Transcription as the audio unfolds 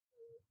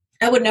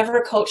I would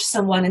never coach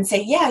someone and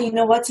say, yeah, you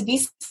know what, to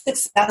be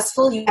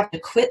successful, you have to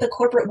quit the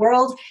corporate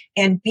world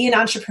and be an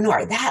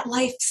entrepreneur. That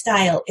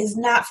lifestyle is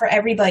not for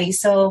everybody.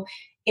 So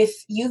if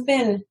you've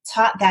been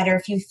taught that, or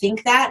if you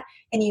think that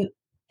and you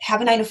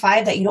have a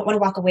 9-to-5 that you don't want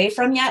to walk away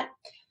from yet,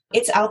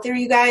 it's out there,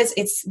 you guys.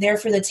 It's there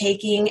for the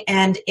taking.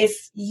 And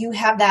if you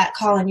have that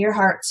call in your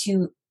heart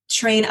to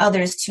train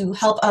others, to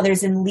help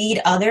others and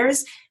lead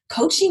others,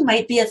 coaching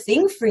might be a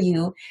thing for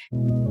you.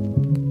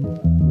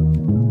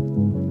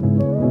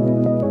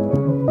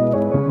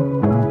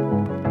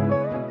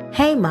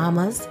 Hey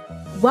mamas,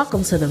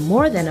 welcome to the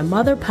More Than a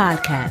Mother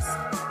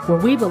podcast, where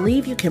we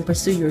believe you can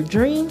pursue your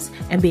dreams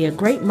and be a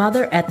great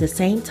mother at the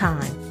same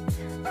time.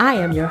 I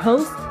am your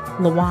host,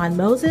 LaJuan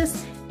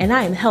Moses, and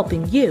I am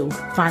helping you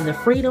find the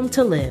freedom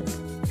to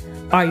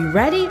live. Are you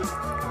ready?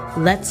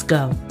 Let's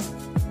go.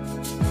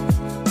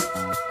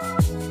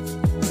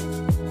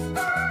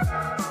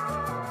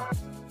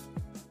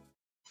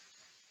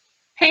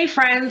 Hey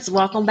friends,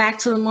 welcome back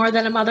to the More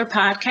Than a Mother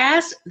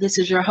podcast. This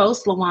is your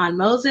host, LaJuan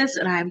Moses,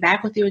 and I'm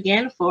back with you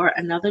again for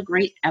another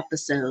great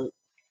episode.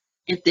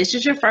 If this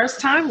is your first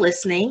time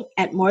listening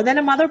at More Than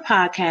a Mother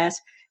podcast,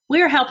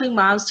 we are helping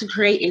moms to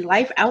create a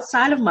life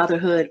outside of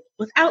motherhood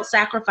without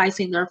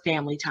sacrificing their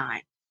family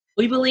time.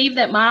 We believe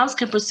that moms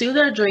can pursue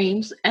their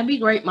dreams and be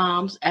great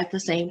moms at the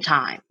same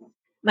time.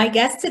 My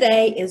guest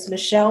today is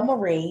Michelle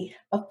Marie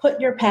of Put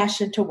Your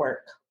Passion to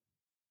Work.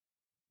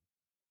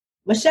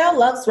 Michelle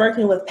loves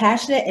working with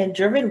passionate and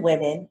driven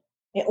women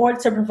in order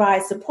to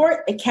provide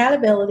support,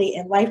 accountability,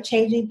 and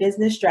life-changing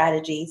business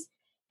strategies,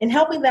 and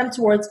helping them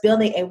towards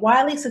building a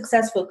wildly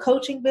successful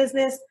coaching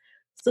business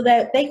so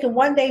that they can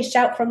one day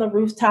shout from the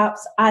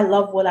rooftops, "I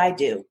love what I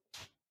do."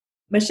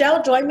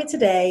 Michelle joined me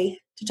today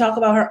to talk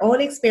about her own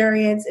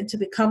experience into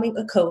becoming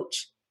a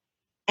coach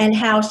and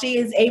how she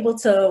is able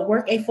to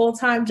work a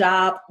full-time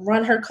job,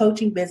 run her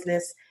coaching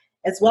business,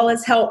 as well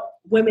as help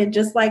women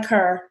just like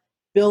her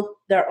build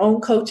their own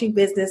coaching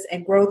business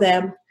and grow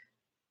them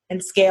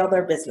and scale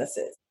their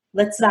businesses.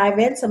 Let's dive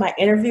into my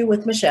interview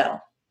with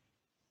Michelle.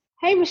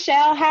 Hey,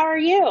 Michelle, how are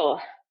you?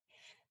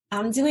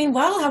 I'm doing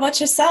well. How about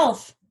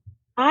yourself?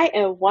 I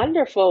am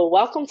wonderful.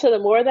 Welcome to the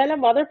More Than a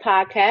Mother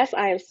podcast.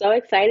 I am so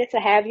excited to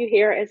have you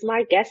here as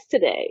my guest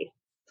today.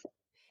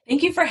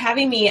 Thank you for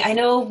having me. I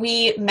know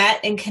we met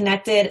and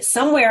connected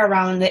somewhere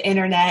around the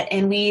internet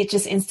and we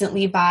just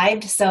instantly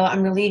vibed. So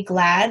I'm really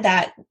glad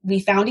that we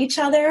found each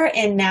other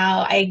and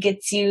now I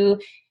get to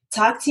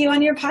talk to you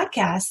on your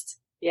podcast.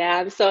 Yeah,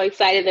 I'm so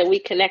excited that we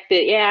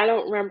connected. Yeah, I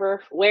don't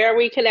remember where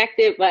we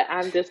connected, but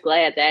I'm just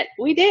glad that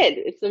we did.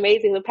 It's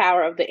amazing the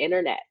power of the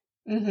internet.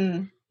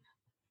 Mm-hmm.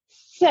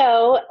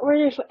 So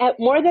we're at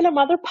More Than a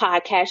Mother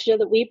podcast,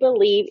 that we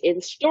believe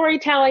in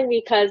storytelling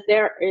because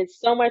there is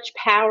so much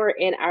power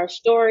in our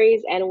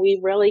stories and we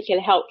really can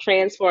help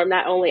transform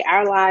not only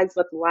our lives,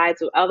 but the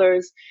lives of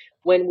others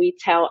when we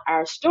tell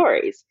our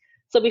stories.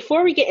 So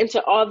before we get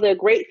into all the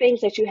great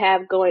things that you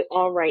have going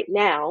on right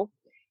now,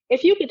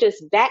 if you could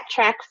just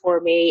backtrack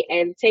for me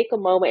and take a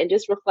moment and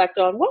just reflect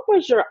on what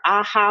was your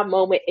aha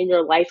moment in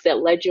your life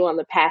that led you on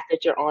the path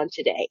that you're on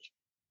today?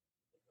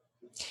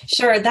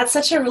 Sure. That's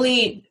such a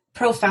really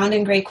profound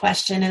and great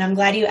question. And I'm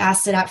glad you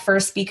asked it at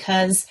first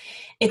because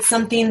it's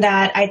something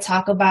that I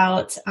talk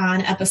about on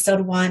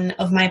episode 1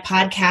 of my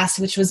podcast,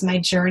 which was my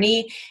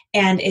journey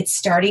and its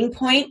starting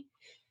point.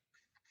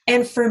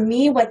 And for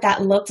me, what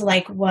that looked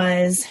like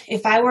was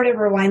if I were to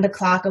rewind the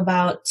clock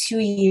about 2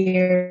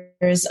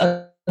 years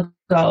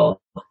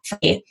ago,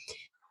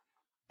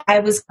 I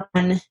was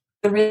on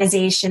the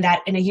realization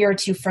that in a year or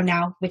two from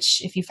now,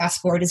 which if you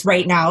fast forward is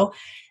right now,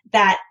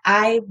 that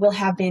I will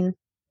have been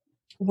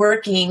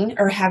working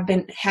or had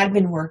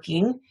been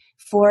working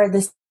for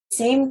the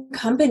same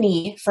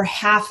company for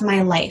half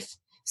my life.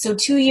 So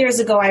 2 years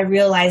ago, I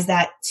realized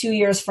that 2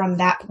 years from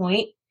that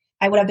point,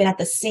 I would have been at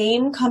the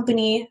same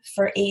company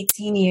for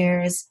 18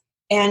 years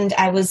and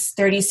I was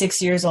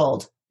 36 years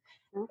old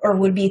or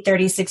would be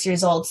 36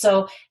 years old.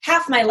 So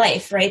half my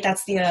life, right?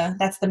 That's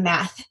the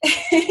math.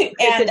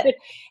 And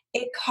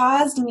it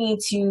caused me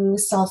to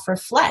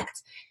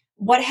self-reflect.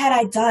 What had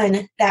I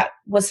done that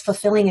was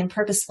fulfilling and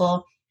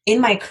purposeful in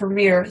my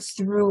career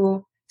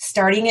through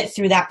starting it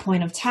through that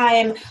point of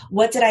time?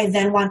 What did I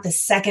then want the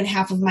second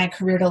half of my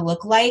career to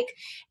look like?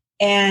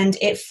 And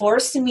it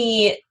forced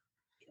me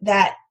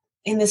that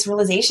in this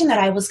realization that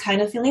I was kind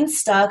of feeling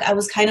stuck. I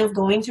was kind of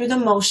going through the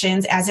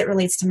motions as it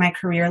relates to my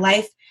career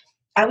life.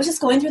 I was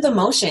just going through the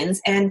motions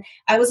and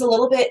I was a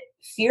little bit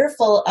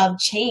fearful of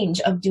change,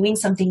 of doing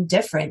something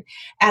different.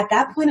 At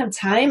that point of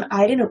time,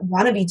 I didn't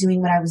want to be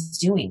doing what I was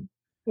doing.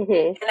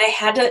 Mm-hmm. And I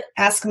had to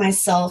ask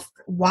myself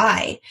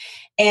why.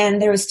 And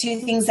there was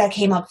 2 things that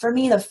came up for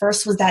me. The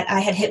first was that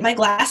I had hit my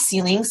glass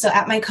ceiling. So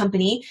at my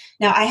company,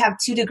 now I have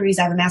 2 degrees.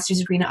 I have a master's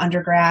degree and an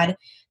undergrad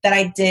that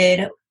I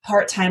did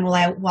part-time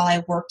while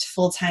I worked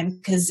full-time.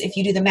 Because if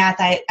you do the math,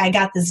 I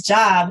got this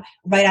job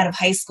right out of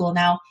high school.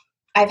 Now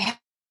I've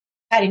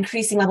had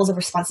increasing levels of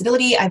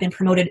responsibility. I've been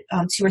promoted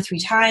 2 or 3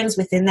 times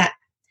within that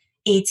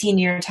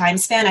 18-year time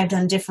span. I've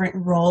done different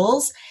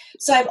roles.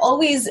 So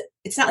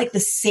it's not like the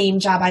same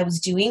job I was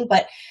doing,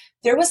 but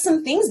there was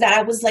some things that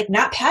I was like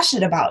not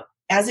passionate about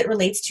as it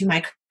relates to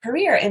my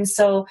career. And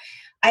so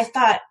I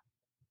thought,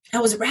 I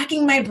was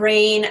racking my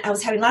brain. I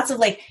was having lots of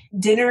like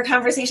dinner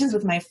conversations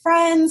with my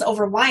friends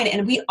over wine.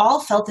 And we all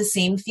felt the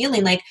same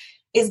feeling. Like,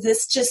 is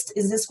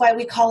this why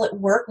we call it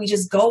work? We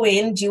just go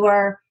in, do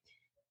our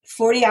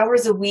 40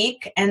 hours a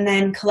week and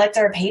then collect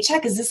our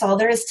paycheck. Is this all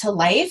there is to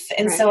life?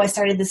 And Right. So I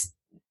started this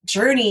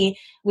journey,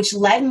 which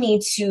led me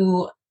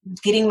to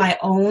getting my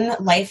own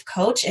life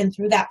coach. And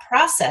through that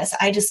process,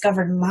 I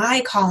discovered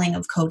my calling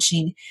of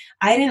coaching.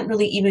 I didn't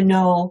really even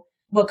know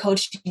what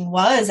coaching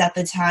was at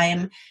the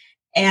time.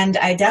 And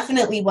I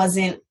definitely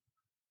wasn't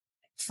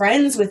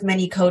friends with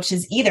many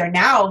coaches either.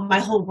 Now my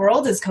whole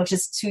world is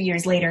coaches 2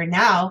 years later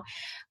now.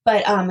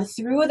 But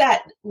through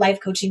that life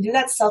coaching, through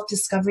that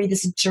self-discovery,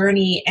 this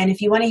journey, and if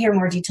you want to hear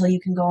more detail, you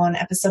can go on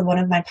episode 1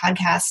 of my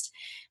podcast.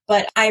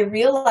 But I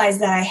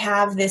realized that I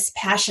have this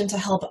passion to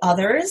help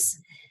others.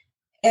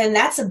 And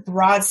that's a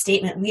broad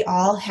statement. We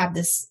all have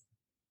this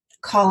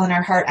call in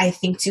our heart, I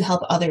think, to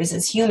help others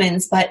as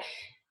humans. But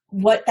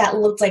what that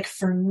looked like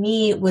for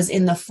me was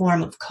in the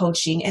form of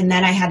coaching. And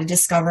then I had to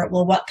discover,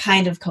 well, what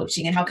kind of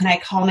coaching and how can I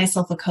call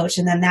myself a coach?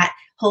 And then that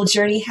whole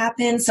journey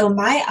happened. So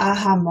my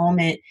aha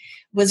moment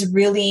was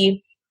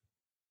really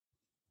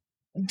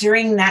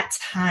during that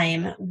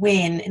time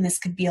when, and this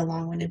could be a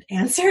long-winded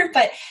answer,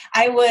 but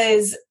I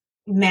was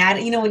mad,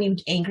 when you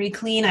angry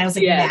clean, I was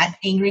like Yes. mad,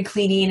 angry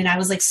cleaning, and I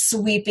was like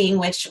sweeping,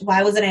 which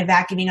why wasn't I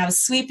vacuuming? I was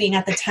sweeping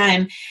at the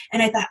time.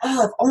 And I thought,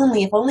 oh,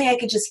 if only I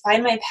could just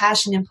find my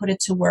passion and put it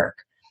to work.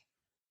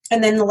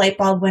 And then the light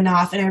bulb went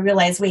off and I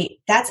realized, wait,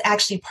 that's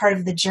actually part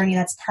of the journey.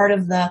 That's part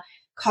of the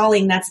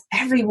calling. That's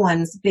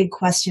everyone's big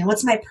question.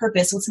 What's my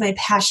purpose? What's my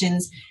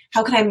passions?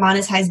 How can I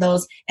monetize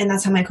those? And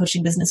that's how my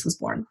coaching business was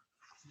born.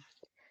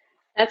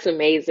 That's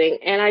amazing.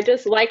 And I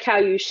just like how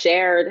you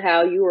shared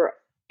how you were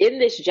in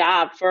this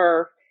job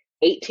for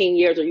 18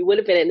 years, or you would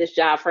have been in this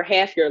job for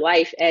half your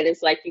life. And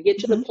it's like you get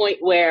to the point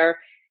where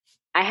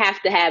I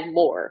have to have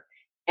more.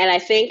 And I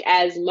think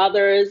as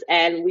mothers,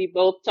 and we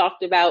both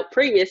talked about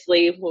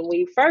previously when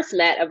we first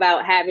met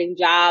about having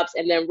jobs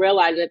and then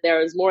realizing that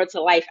there is more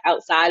to life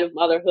outside of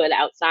motherhood,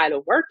 outside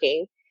of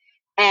working,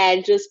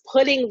 and just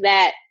taking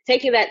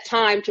that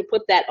time to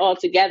put that all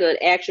together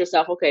and ask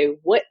yourself, okay,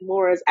 what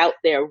more is out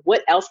there?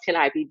 What else can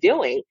I be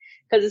doing?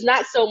 Because it's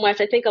not so much,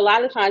 I think a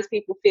lot of times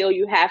people feel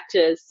you have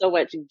to so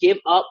much give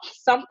up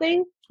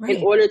something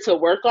in order to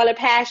work on a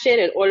passion,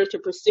 in order to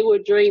pursue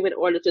a dream, in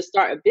order to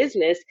start a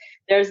business.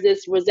 There's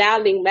this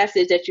resounding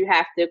message that you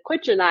have to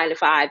quit your 9 to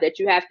 5, that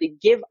you have to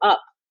give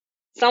up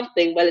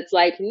something. But it's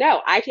like,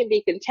 no, I can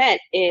be content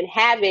in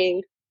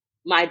having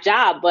my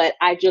job, but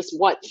I just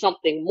want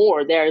something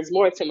more. There's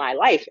more to my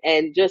life.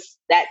 And just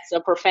that's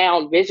a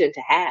profound vision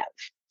to have.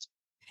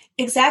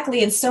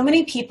 Exactly. And so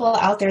many people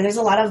out there, there's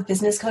a lot of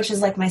business coaches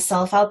like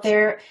myself out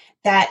there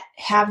that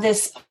have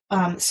this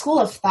school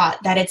of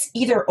thought that it's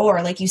either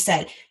or, like you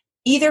said,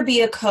 either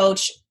be a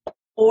coach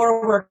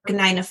or work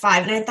 9 to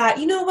 5. And I thought,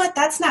 you know what?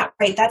 That's not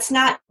right. That's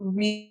not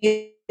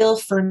real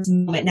for this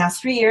moment. Now,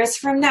 3 years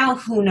from now,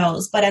 who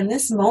knows? But in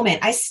this moment,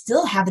 I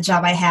still have the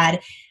job I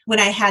had when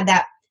I had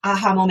that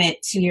aha moment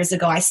 2 years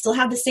ago. I still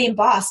have the same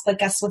boss, but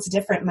guess what's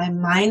different? My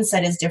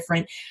mindset is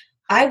different.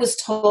 I was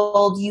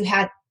told you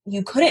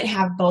couldn't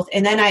have both.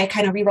 And then I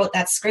kind of rewrote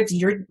that script.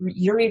 You're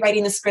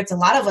rewriting the script. A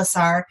lot of us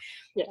are.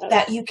 Yes.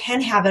 That you can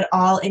have it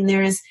all. And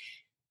there's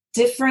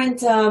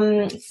different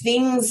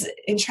things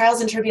and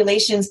trials and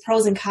tribulations,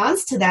 pros and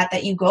cons to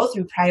that you go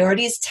through,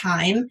 priorities,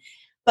 time.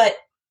 But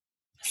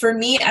for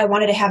me, I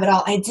wanted to have it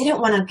all. I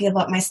didn't want to give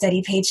up my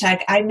steady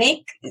paycheck. I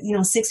make,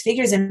 6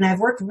 figures and I've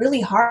worked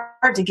really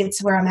hard to get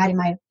to where I'm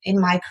at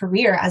in my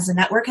career as a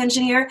network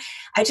engineer.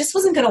 I just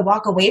wasn't going to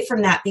walk away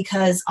from that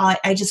because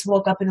I just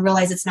woke up and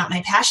realized it's not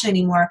my passion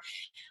anymore.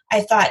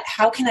 I thought,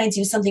 how can I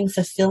do something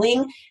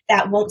fulfilling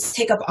that won't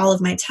take up all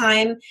of my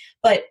time?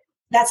 But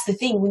that's the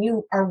thing. When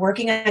you are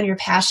working on your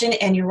passion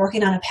and you're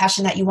working on a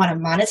passion that you want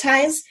to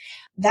monetize,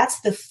 that's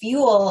the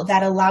fuel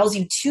that allows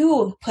you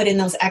to put in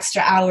those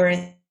extra hours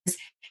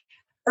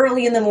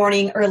early in the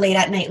morning or late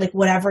at night, like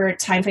whatever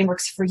time frame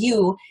works for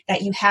you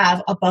that you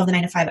have above the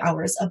 9 to 5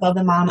 hours, above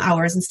the mom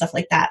hours and stuff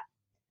like that.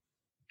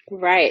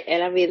 Right.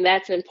 And I mean,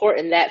 that's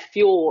important, that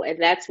fuel, and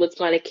that's what's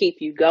going to keep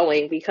you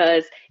going,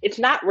 because it's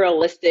not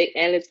realistic.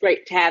 And it's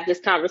great to have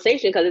this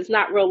conversation because it's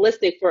not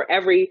realistic for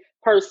every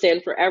person,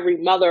 for every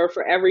mother,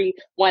 for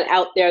everyone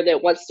out there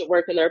that wants to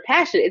work in their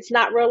passion. It's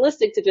not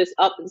realistic to just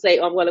up and say,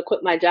 oh, I'm going to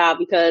quit my job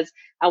because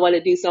I want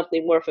to do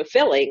something more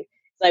fulfilling.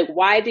 Like,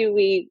 why do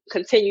we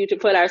continue to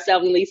put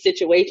ourselves in these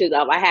situations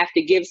of I have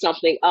to give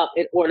something up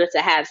in order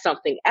to have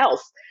something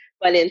else?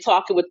 But in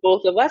talking with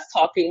both of us,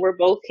 we're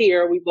both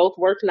here, we both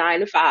work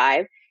 9 to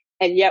 5,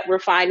 and yet we're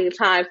finding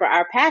time for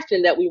our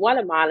passion that we want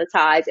to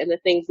monetize and the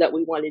things that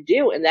we want to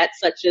do. And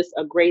that's just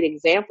a great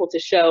example to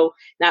show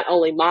not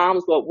only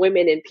moms, but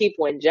women and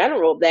people in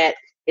general that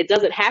it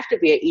doesn't have to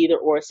be an either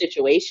or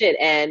situation.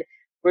 And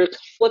we're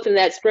flipping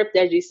that script,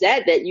 as you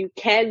said, that you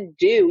can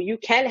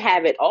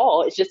have it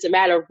all. It's just a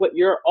matter of what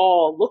your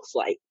all looks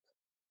like.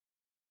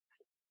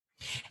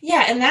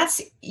 Yeah, and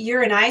that's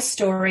your and I's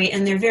story,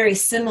 and they're very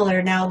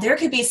similar. Now, there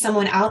could be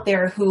someone out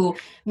there who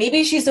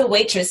maybe she's a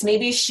waitress,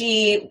 maybe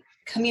she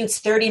commutes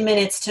 30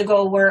 minutes to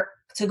go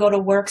to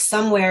work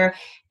somewhere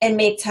and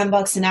make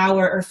 $10 an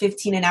hour or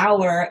 15 an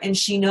hour, and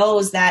she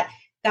knows that,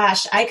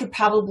 gosh, I could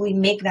probably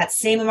make that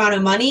same amount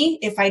of money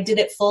if I did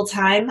it full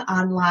time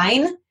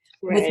online.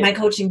 Right. With my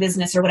coaching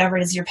business or whatever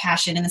it is your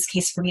passion. In this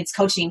case, for me, it's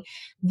coaching.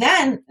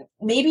 Then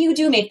maybe you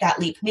do make that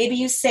leap. Maybe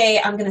you say,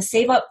 I'm going to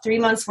save up 3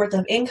 months worth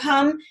of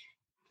income,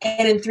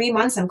 and in 3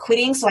 months I'm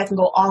quitting so I can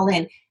go all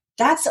in.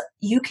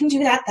 You can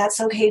do that.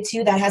 That's okay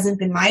too. That hasn't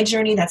been my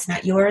journey. That's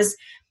not yours.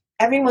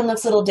 Everyone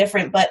looks a little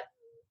different, but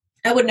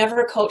I would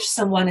never coach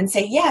someone and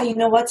say, yeah, you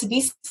know what, to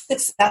be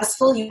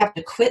successful, you have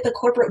to quit the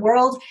corporate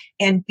world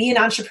and be an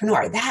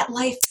entrepreneur. That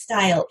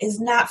lifestyle is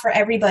not for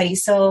everybody.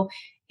 So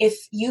if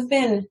you've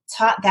been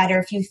taught that, or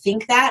if you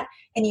think that,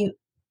 and you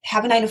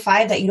have a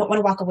 9-to-5 that you don't want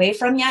to walk away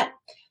from yet,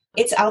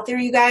 it's out there,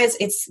 you guys.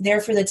 It's there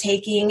for the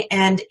taking.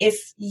 And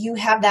if you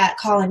have that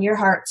call in your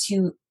heart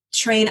to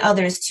train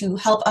others, to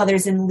help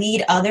others and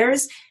lead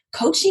others,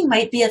 coaching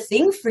might be a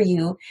thing for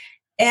you.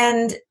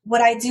 And what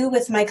I do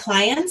with my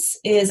clients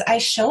is I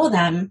show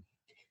them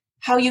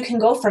how you can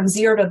go from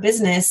zero to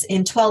business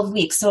in 12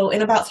 weeks. So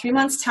in about 3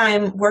 months'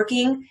 time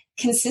working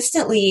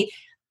consistently,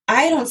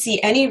 I don't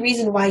see any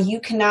reason why you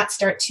cannot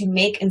start to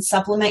make and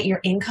supplement your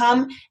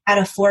income at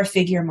a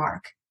 4-figure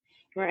mark.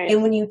 Right.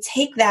 And when you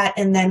take that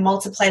and then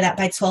multiply that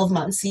by 12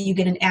 months, so you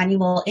get an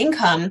annual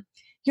income,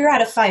 you're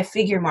at a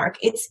 5-figure mark.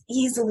 It's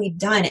easily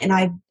done. And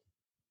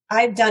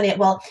I've done it.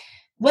 Well,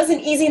 it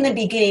wasn't easy in the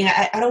beginning.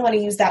 I don't want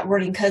to use that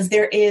wording because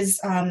there is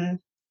a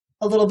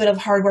little bit of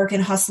hard work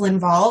and hustle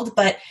involved,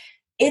 but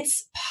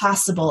it's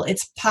possible.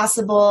 It's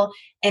possible.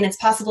 And it's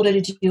possible to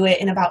do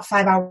it in about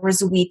 5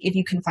 hours a week if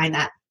you can find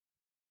that.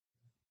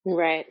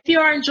 Right. If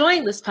you are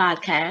enjoying this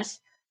podcast,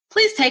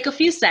 please take a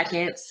few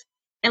seconds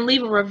and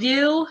leave a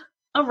review,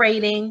 a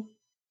rating,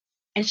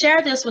 and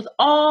share this with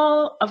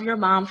all of your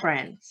mom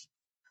friends.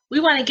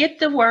 We want to get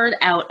the word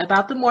out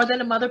about the More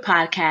Than a Mother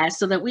podcast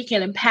so that we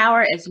can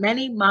empower as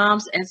many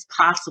moms as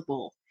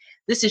possible.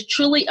 This is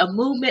truly a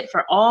movement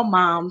for all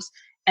moms.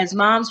 As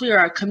moms, we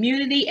are a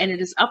community, and it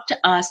is up to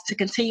us to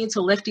continue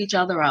to lift each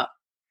other up.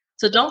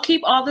 So don't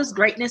keep all this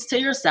greatness to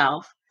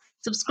yourself.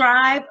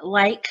 Subscribe,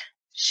 like,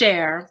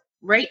 share,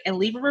 rate, and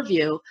leave a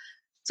review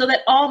so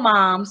that all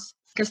moms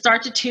can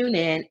start to tune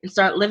in and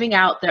start living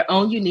out their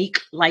own unique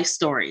life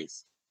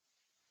stories.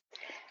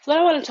 So what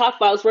I want to talk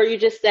about is where you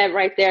just said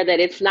right there that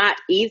it's not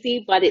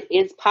easy, but it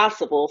is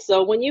possible.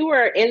 So when you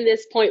were in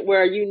this point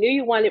where you knew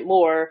you wanted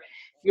more,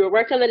 you were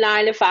working the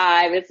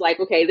 9-to-5, it's like,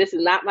 okay, this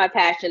is not my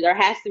passion. There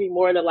has to be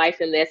more to life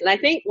than this. And I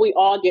think we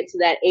all get to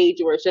that age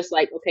where it's just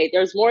like, okay,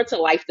 there's more to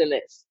life than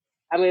this.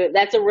 I mean,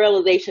 that's a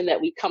realization that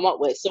we come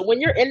up with. So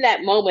when you're in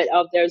that moment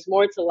of there's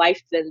more to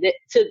life than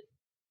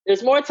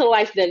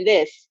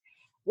this,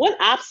 what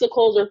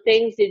obstacles or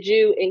things did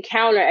you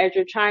encounter as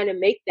you're trying to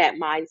make that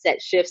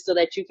mindset shift so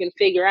that you can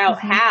figure out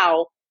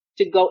how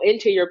to go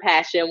into your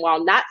passion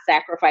while not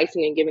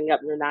sacrificing and giving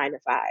up your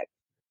 9-to-5?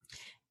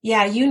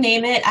 Yeah, you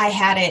name it, I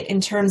had it in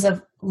terms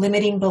of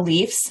limiting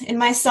beliefs in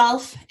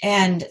myself.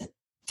 And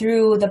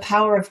through the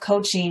power of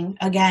coaching,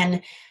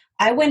 again,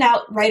 I went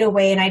out right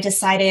away and I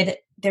decided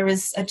there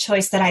was a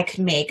choice that I could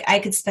make. I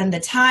could spend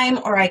the time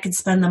or I could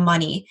spend the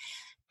money.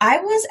 I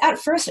was at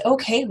first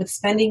okay with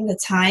spending the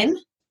time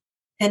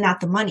and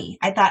not the money.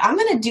 I thought, I'm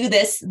going to do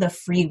this the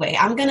free way.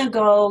 I'm going to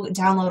go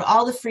download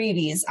all the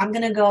freebies. I'm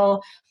going to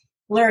go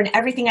learn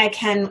everything I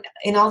can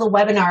in all the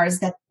webinars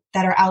that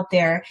are out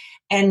there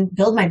and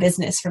build my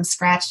business from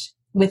scratch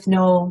with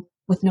no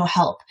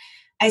help.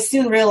 I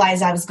soon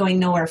realized I was going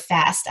nowhere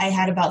fast. I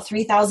had about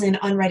 3,000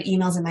 unread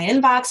emails in my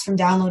inbox from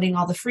downloading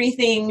all the free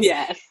things.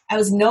 Yes. I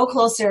was no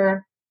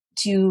closer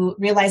to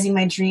realizing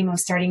my dream of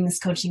starting this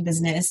coaching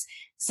business.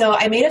 So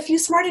I made a few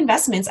smart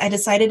investments. I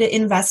decided to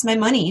invest my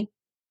money,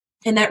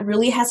 and that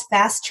really has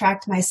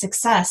fast-tracked my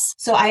success.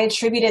 So I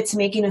attribute it to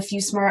making a few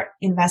smart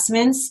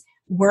investments,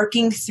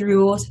 working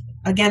through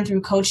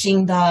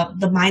coaching,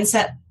 the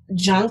mindset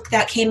junk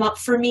that came up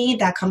for me,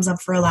 that comes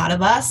up for a lot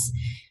of us.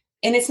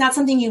 And it's not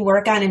something you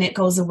work on and it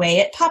goes away.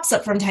 It pops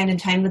up from time to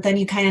time, but then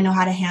you kind of know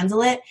how to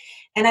handle it.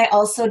 And I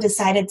also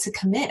decided to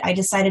commit. I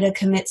decided to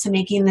commit to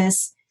making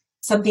this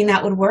something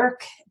that would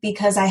work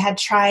because I had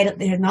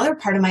tried. Another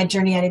part of my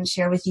journey I didn't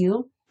share with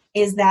you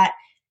is that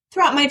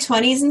throughout my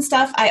 20s and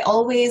stuff, I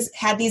always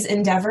had these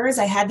endeavors.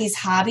 I had these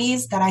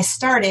hobbies that I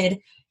started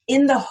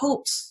in the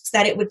hopes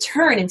that it would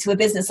turn into a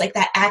business, like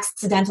that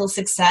accidental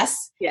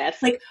success.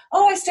 Yes. Like,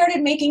 oh, I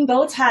started making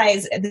bow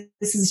ties.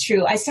 This is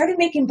true. I started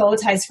making bow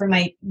ties for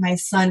my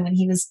son when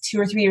he was 2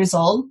 or 3 years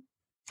old.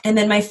 And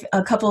then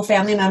a couple of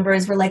family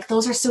members were like,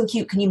 those are so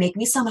cute. Can you make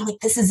me some? I'm like,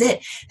 this is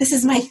it. This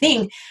is my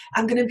thing.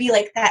 I'm going to be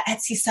like that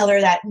Etsy seller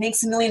that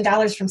makes $1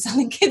 million from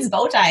selling kids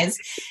bow ties.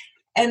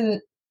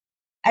 And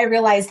I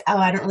realized, oh,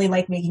 I don't really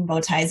like making bow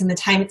ties and the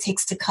time it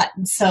takes to cut.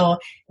 And so it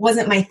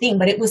wasn't my thing,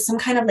 but it was some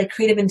kind of like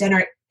creative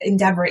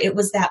endeavor. It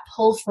was that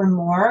pull for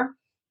more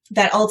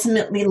that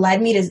ultimately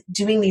led me to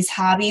doing these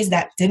hobbies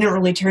that didn't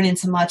really turn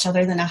into much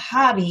other than a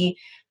hobby,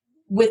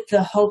 with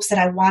the hopes that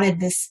I wanted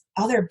this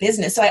other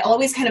business. So I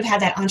always kind of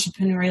had that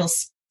entrepreneurial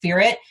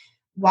spirit.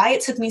 Why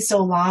it took me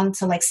so long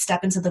to like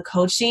step into the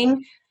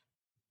coaching,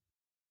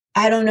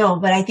 I don't know,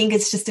 but I think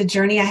it's just a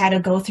journey I had to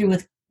go through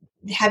with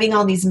having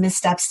all these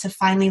missteps to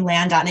finally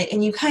land on it.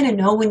 And you kind of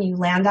know when you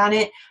land on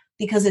it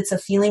because it's a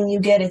feeling you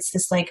get. It's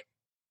just like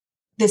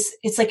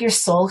it's like your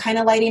soul kind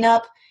of lighting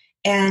up.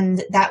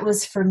 And that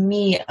was for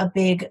me a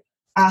big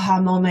aha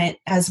moment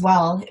as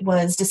well. It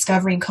was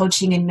discovering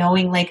coaching and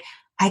knowing like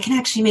I can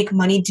actually make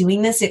money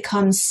doing this. It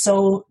comes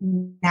so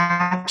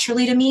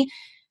naturally to me.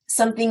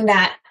 Something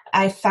that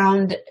I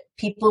found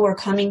people were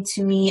coming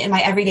to me in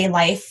my everyday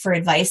life for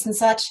advice and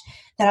such,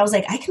 that I was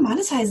like, I can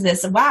monetize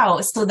this.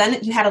 Wow. So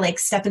then you had to like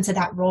step into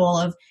that role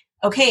of,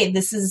 okay,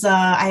 this is,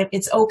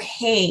 it's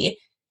okay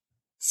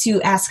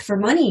to ask for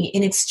money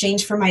in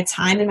exchange for my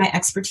time and my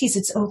expertise.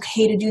 It's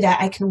okay to do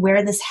that. I can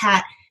wear this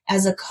hat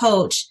as a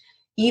coach,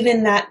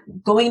 even that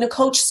going to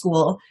coach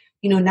school,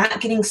 not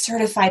getting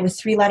certified with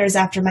 3 letters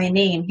after my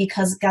name,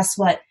 because guess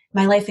what?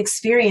 My life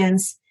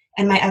experience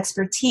and my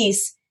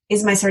expertise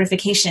is my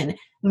certification.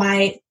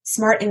 My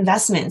smart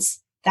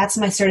investments, that's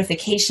my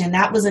certification.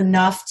 That was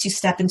enough to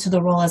step into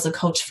the role as a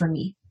coach for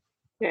me.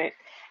 Right.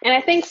 And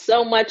I think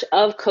so much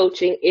of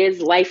coaching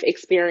is life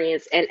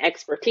experience and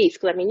expertise.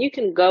 Because, you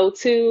can go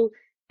to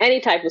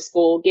any type of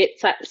school, get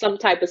some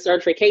type of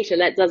certification.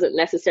 That doesn't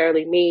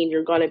necessarily mean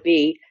you're going to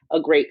be a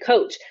great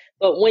coach.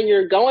 But when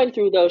you're going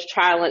through those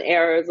trial and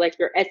errors, like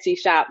your Etsy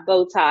shop,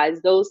 bow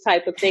ties, those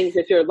type of things,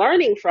 if you're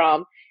learning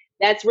from,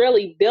 that's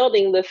really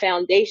building the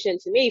foundation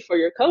to me for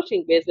your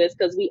coaching business.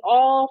 Because we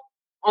all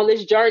on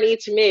this journey,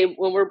 to me,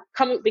 when we're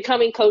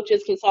becoming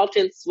coaches,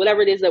 consultants,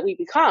 whatever it is that we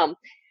become,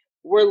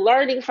 we're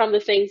learning from the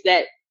things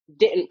that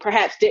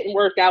perhaps didn't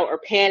work out or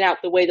pan out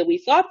the way that we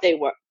thought they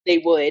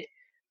would.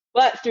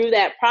 But through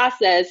that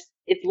process,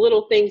 it's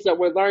little things that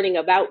we're learning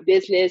about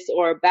business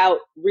or about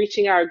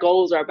reaching our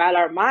goals or about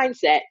our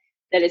mindset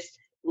that is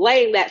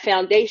laying that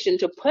foundation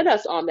to put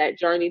us on that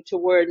journey to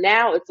where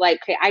now it's like,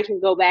 okay, I can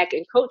go back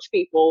and coach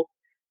people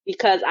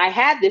because I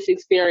had this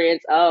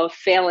experience of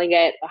failing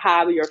at a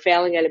hobby or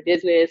failing at a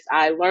business.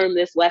 I learned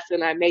this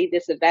lesson. I made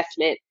this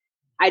investment.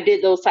 I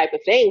did those type of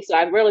things. So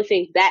I really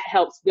think that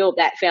helps build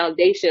that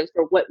foundation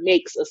for what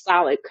makes a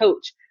solid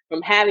coach,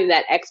 from having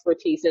that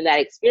expertise and that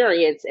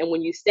experience. And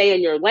when you stay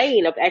in your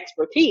lane of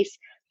expertise,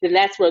 then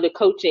that's where the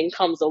coaching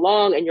comes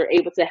along and you're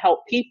able to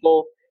help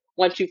people.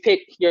 Once you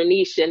pick your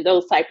niche and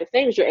those type of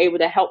things, you're able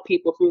to help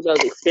people through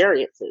those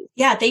experiences.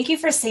 Yeah, thank you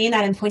for saying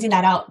that and pointing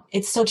that out.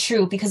 It's so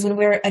true, because when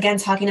we're, again,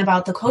 talking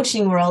about the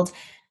coaching world,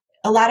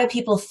 a lot of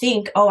people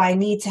think, oh, I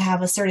need to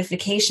have a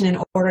certification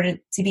in order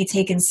to be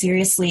taken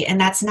seriously. And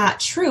that's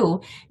not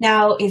true.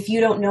 Now, if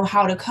you don't know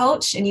how to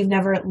coach and you've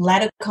never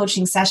led a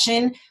coaching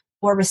session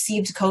or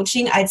received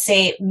coaching, I'd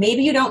say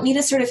maybe you don't need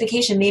a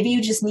certification. Maybe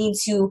you just need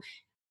to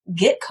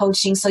get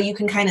coaching so you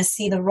can kind of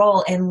see the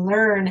role and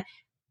learn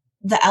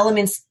the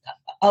elements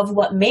of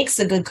what makes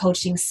a good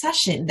coaching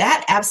session.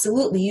 That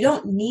absolutely, you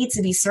don't need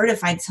to be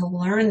certified to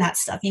learn that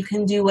stuff. You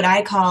can do what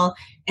I call,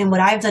 and what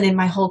I've done in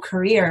my whole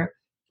career,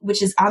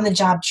 which is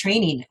on-the-job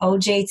training,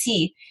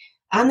 OJT.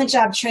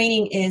 On-the-job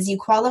training is you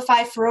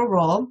qualify for a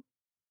role,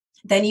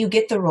 then you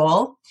get the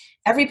role.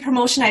 Every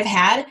promotion I've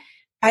had,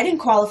 I didn't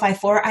qualify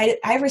for.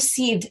 I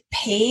received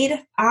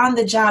paid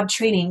on-the-job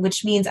training,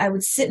 which means I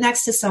would sit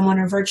next to someone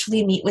or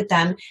virtually meet with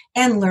them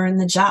and learn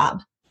the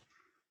job.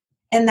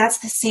 And that's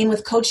the same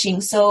with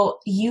coaching. So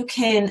you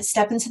can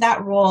step into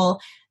that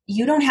role.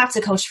 You don't have to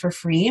coach for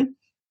free.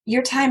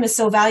 Your time is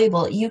so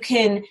valuable. You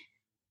can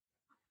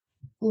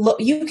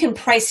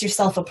price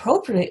yourself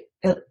appropriately.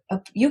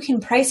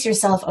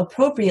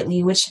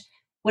 Which,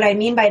 what I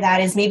mean by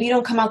that is, maybe you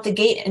don't come out the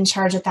gate and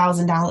charge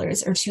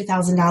 $1,000 or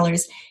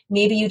 $2,000.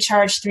 Maybe you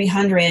charge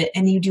 $300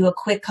 and you do a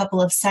quick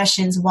couple of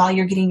sessions while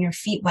you're getting your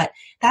feet wet.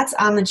 That's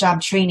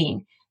on-the-job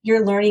training.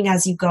 You're learning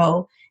as you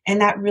go,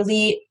 and that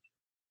really,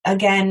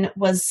 again,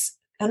 was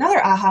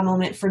another aha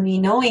moment for me,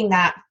 knowing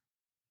that,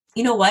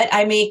 you know what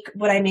I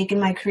make in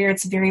my career,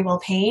 it's very well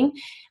paying.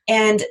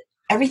 And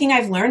everything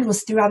I've learned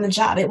was through on the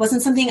job. It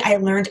wasn't something I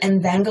learned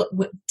and then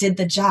did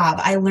the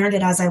job. I learned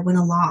it as I went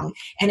along.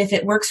 And if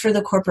it works for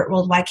the corporate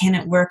world, why can't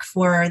it work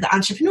for the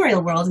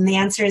entrepreneurial world? And the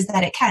answer is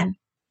that it can.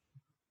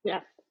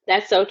 Yeah,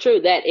 that's so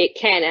true, that it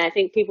can. And I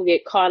think people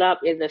get caught up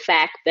in the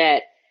fact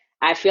that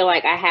I feel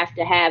like I have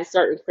to have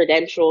certain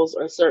credentials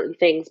or certain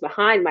things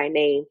behind my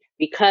name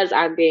because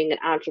I'm being an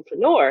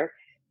entrepreneur,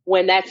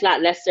 when that's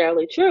not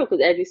necessarily true. Because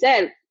as you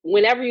said,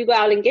 whenever you go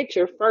out and get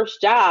your first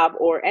job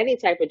or any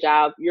type of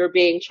job, you're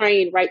being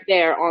trained right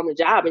there on the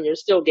job and you're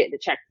still getting a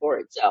check for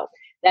it. So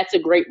that's a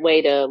great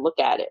way to look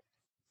at it.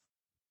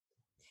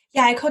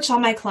 Yeah, I coach all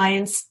my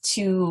clients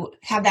to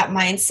have that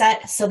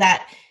mindset, so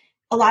that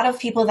a lot of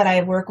people that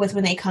I work with,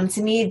 when they come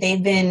to me,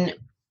 they've been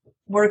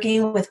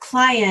working with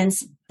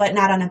clients, but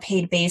not on a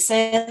paid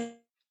basis.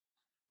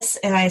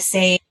 And I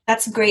say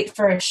that's great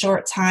for a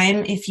short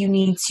time. If you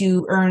need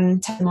to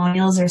earn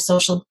testimonials or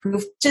social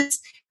proof,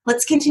 just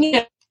let's continue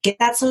to get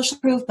that social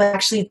proof, but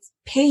actually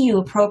pay you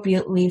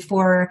appropriately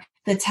for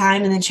the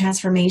time and the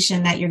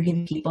transformation that you're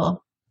giving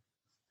people.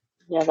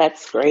 Yeah,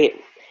 that's great.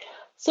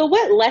 So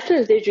what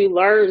lessons did you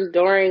learn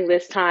during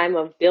this time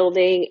of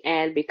building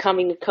and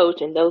becoming a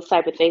coach and those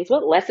type of things?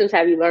 What lessons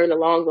have you learned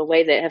along the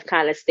way that have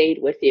kind of stayed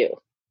with you?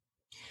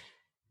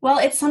 Well,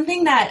 it's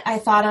something that I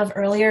thought of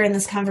earlier in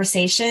this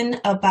conversation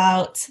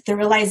about the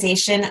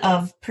realization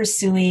of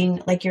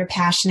pursuing like your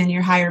passion and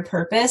your higher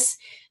purpose.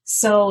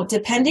 So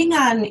depending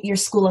on your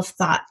school of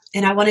thought,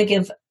 and I want to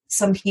give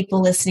some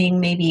people listening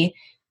maybe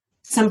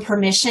some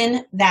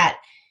permission that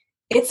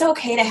it's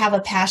okay to have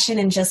a passion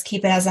and just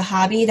keep it as a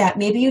hobby, that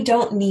maybe you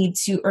don't need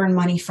to earn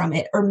money from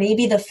it. Or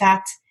maybe the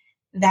fact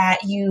that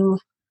you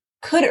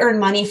could earn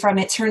money from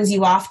it turns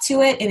you off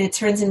to it and it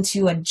turns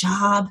into a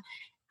job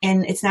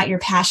and it's not your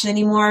passion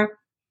anymore.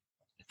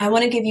 I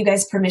want to give you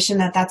guys permission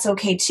that that's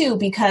okay too,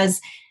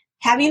 because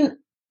having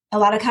a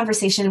lot of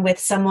conversation with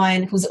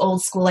someone who's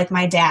old school, like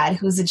my dad,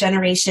 who's a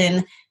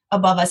generation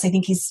above us, I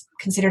think he's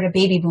considered a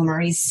baby boomer,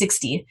 he's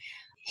 60.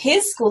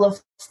 His school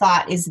of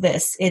thought is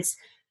this: it's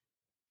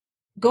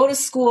go to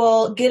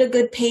school, get a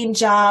good paying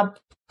job,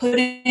 put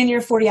in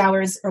your 40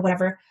 hours or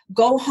whatever,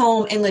 go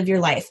home and live your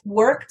life.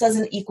 Work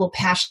doesn't equal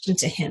passion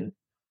to him.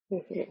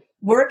 Mm-hmm.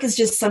 Work is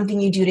just something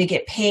you do to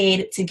get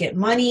paid, to get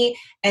money,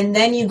 and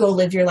then you go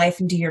live your life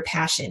and do your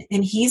passion.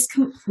 And he's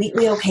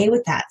completely okay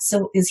with that.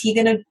 So is he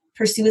going to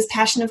pursue his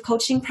passion of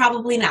coaching?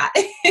 Probably not.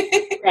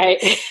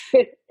 Right.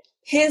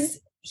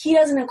 He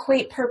doesn't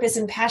equate purpose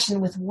and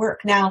passion with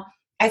work. Now,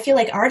 I feel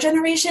like our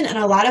generation and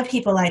a lot of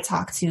people I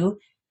talk to,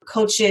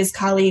 coaches,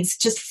 colleagues,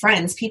 just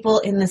friends, people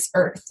in this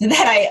earth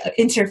that I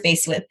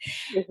interface with,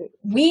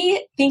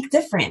 we think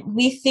different.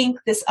 We think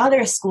this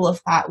other school of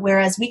thought,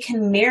 whereas we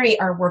can marry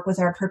our work with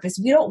our purpose.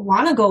 We don't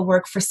want to go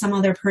work for some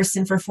other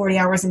person for 40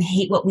 hours and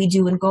hate what we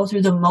do and go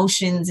through the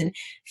motions and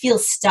feel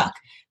stuck.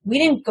 We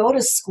didn't go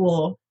to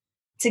school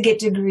to get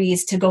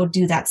degrees to go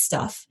do that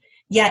stuff.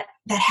 Yet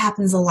that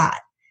happens a lot.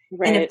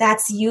 Right. And if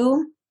that's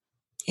you,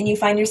 and you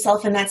find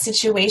yourself in that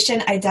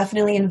situation, I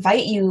definitely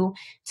invite you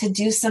to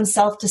do some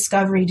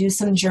self-discovery, do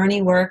some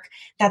journey work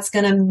that's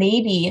going to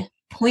maybe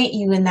point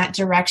you in that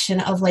direction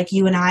of like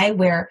you and I,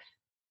 where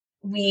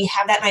we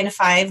have that 9 to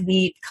 5,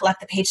 we collect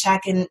the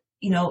paycheck and,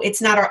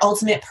 it's not our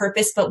ultimate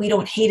purpose, but we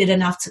don't hate it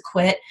enough to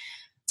quit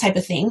type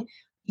of thing.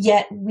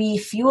 Yet we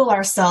fuel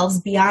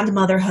ourselves beyond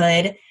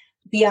motherhood,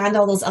 beyond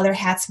all those other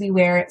hats we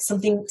wear,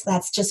 something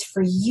that's just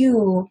for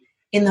you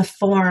in the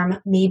form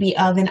maybe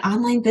of an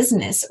online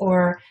business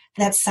or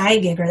that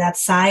side gig or that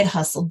side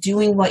hustle,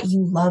 doing what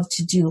you love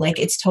to do. Like,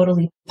 it's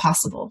totally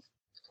possible.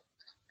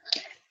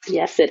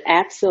 Yes, it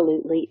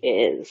absolutely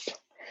is.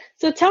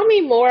 So tell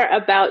me more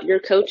about your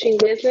coaching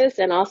business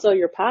and also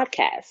your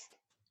podcast.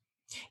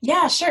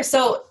 Yeah, sure.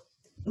 So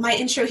my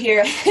intro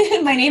here,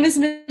 my name is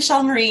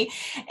Michelle Marie,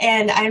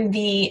 and I'm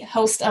the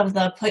host of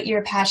the Put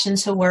Your Passion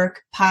to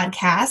Work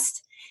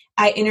podcast.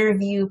 I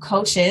interview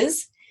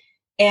coaches,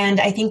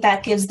 and I think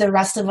that gives the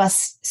rest of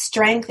us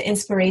strength,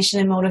 inspiration,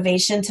 and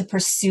motivation to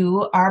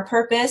pursue our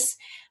purpose,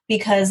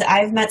 because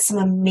I've met some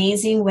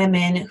amazing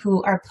women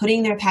who are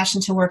putting their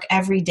passion to work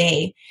every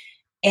day,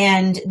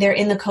 and they're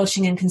in the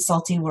coaching and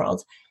consulting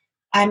world.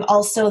 I'm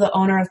also the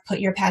owner of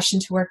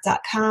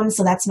PutYourPassionToWork.com,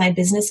 so that's my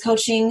business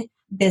coaching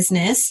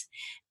business.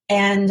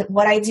 And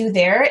what I do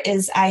there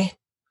is I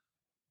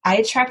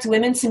attract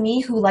women to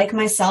me who, like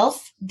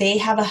myself,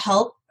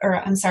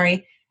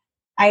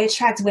 I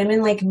attract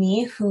women like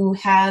me who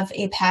have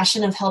a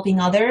passion of helping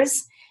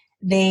others.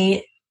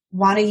 They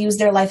want to use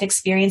their life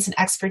experience and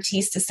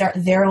expertise to start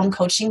their own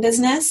coaching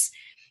business.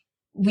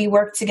 We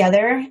work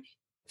together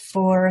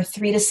for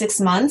 3 to 6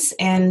 months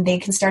and they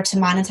can start to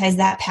monetize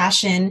that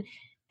passion.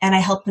 And I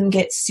help them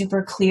get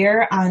super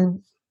clear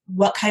on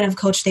what kind of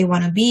coach they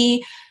want to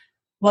be,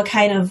 what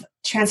kind of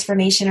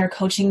transformation or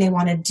coaching they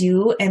want to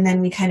do. And then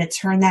we kind of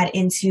turn that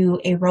into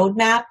a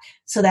roadmap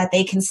so that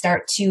they can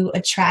start to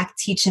attract,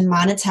 teach, and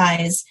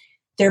monetize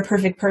their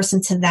perfect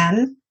person to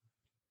them.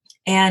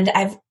 And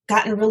I've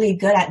gotten really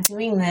good at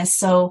doing this.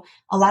 So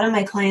a lot of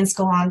my clients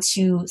go on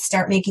to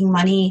start making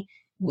money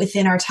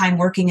within our time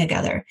working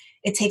together.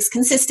 It takes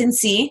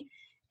consistency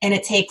and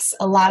it takes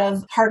a lot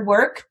of hard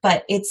work,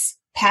 but it's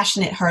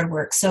passionate hard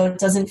work. So it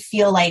doesn't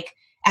feel like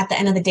at the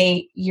end of the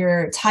day,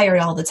 you're tired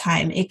all the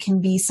time. It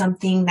can be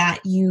something that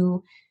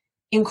you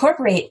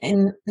incorporate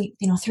in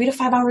 3 to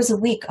 5 hours a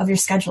week of your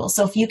schedule.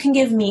 So if you can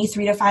give me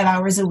 3 to 5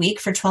 hours a week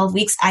for 12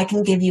 weeks, I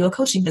can give you a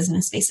coaching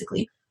business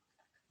basically.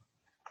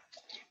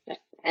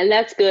 And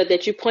that's good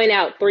that you point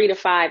out 3 to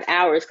 5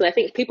 hours, because I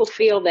think people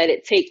feel that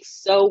it takes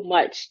so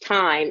much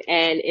time.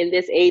 And in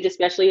this age,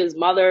 especially as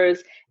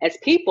mothers, as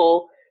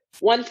people,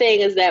 one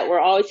thing is that we're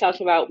always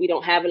talking about we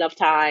don't have enough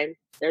time.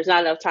 There's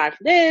not enough time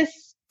for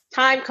this.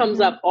 Time comes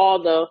up all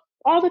the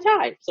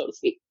time, so to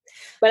speak.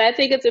 But I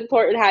think it's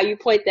important how you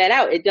point that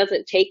out. It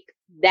doesn't take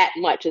that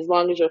much as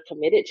long as you're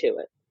committed to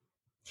it.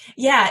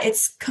 Yeah,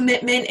 it's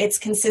commitment, it's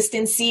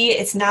consistency,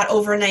 it's not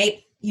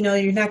overnight.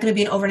 You're not going to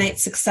be an overnight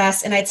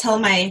success. And I tell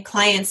my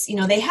clients,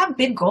 they have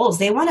big goals.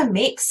 They want to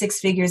make 6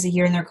 figures a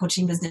year in their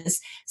coaching business.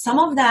 Some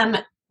of them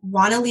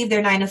want to leave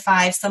their 9 to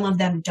 5, some of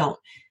them don't.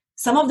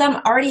 Some of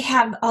them already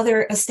have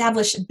other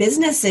established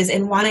businesses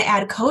and want to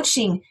add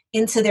coaching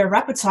into their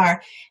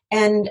repertoire.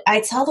 And I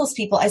tell those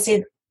people, I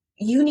say,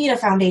 you need a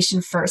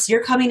foundation first.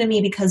 You're coming to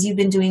me because you've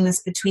been doing this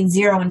between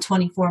 0 and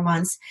 24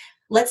 months.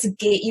 Let's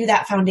get you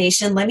that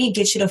foundation. Let me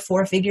get you to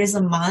 4 figures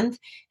a month.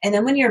 And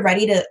then when you're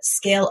ready to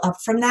scale up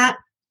from that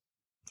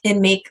and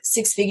make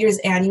 6 figures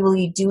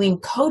annually doing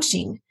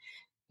coaching,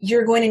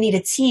 you're going to need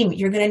a team.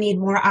 You're going to need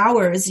more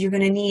hours. You're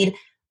going to need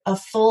a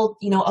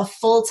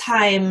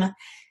full-time,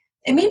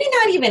 and maybe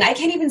not even, I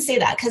can't even say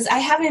that because I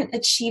haven't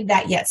achieved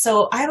that yet.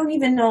 So I don't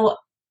even know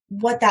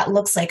what that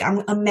looks like.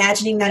 I'm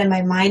imagining that in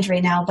my mind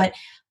right now. But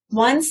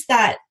once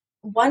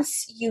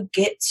you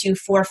get to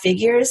 4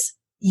 figures,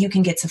 you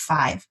can get to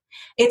 5.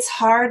 It's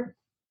hard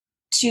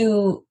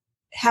to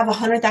have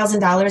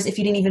 $100,000 if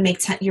you didn't even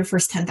make your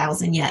first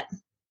 10,000 yet.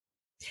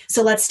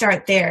 So let's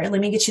start there. Let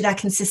me get you that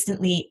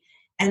consistently.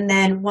 And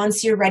then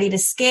once you're ready to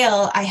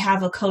scale, I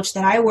have a coach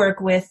that I work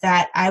with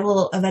that I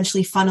will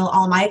eventually funnel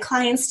all my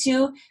clients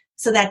to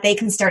so that they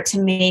can start to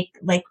make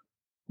like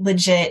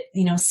legit,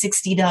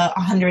 60 to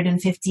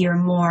 150 or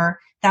more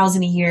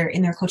thousand a year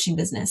in their coaching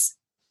business.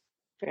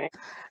 Right.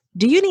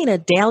 Do you need a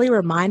daily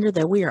reminder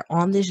that we are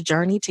on this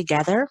journey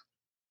together?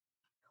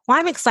 Well,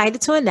 I'm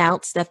excited to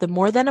announce that the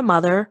More Than a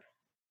Mother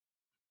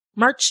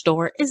merch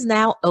store is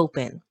now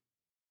open.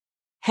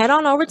 Head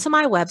on over to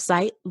my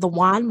website,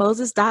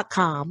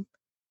 thewanmoses.com,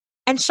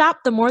 and shop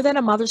the More Than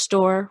a Mother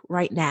store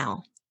right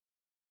now.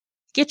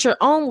 Get your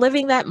own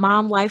Living That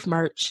Mom Life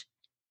merch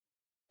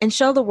and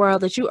show the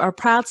world that you are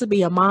proud to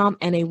be a mom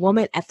and a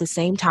woman at the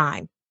same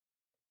time.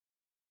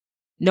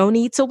 No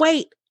need to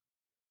wait.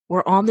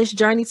 We're on this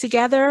journey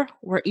together.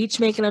 We're each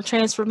making a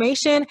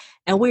transformation,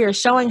 and we are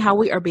showing how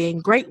we are being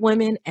great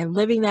women and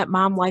living that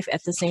mom life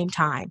at the same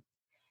time.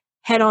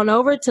 Head on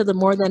over to the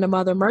More Than a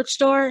Mother merch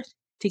store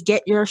to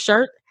get your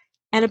shirt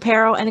and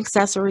apparel and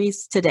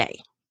accessories today.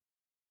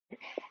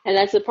 And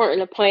that's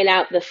important to point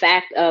out the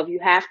fact of you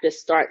have to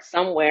start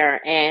somewhere.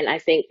 And I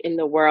think in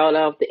the world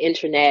of the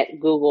internet,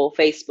 Google,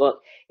 Facebook,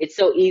 it's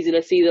so easy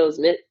to see those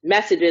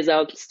messages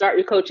of start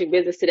your coaching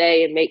business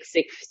today and make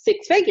six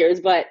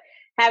figures. But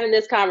having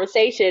this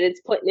conversation,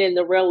 it's putting in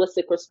the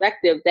realistic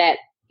perspective that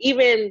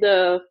even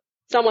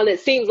someone that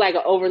seems like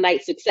an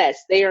overnight success,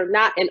 they are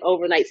not an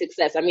overnight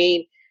success. I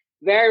mean,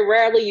 very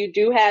rarely you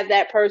do have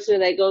that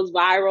person that goes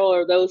viral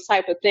or those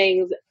type of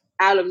things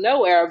out of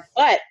nowhere,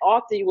 but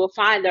often you will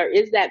find there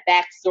is that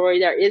backstory,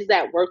 there is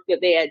that work that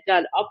they had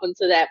done up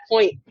until that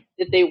point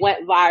that they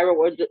went viral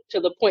or to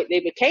the point they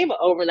became an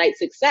overnight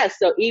success.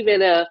 So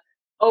even a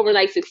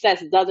overnight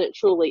success doesn't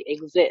truly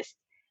exist.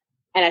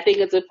 And I think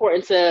it's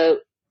important to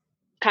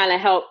kind of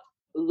help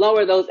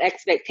lower those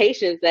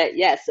expectations that,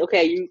 yes,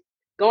 okay, you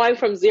going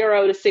from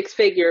 0 to 6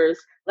 figures,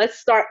 let's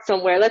start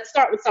somewhere. Let's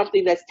start with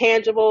something that's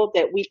tangible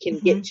that we can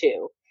get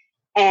to.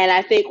 And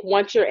I think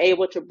once you're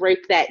able to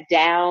break that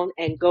down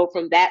and go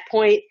from that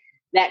point,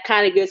 that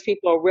kind of gives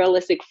people a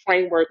realistic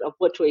framework of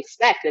what to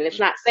expect. And it's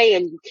not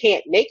saying you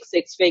can't make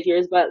 6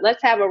 figures, but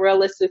let's have a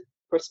realistic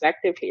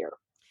perspective here.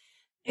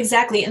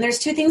 Exactly. And there's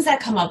 2 things that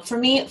come up for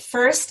me.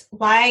 First,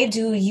 why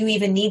do you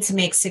even need to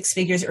make 6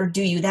 figures, or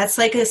do you? That's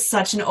like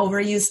such an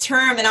overused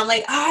term. And I'm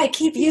like, I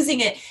keep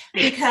using it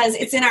because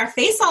it's in our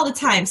face all the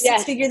time.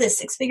 6 figure this,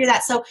 6 figure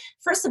that. So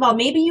first of all,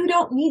 maybe you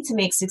don't need to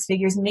make 6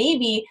 figures.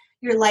 Maybe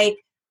you're like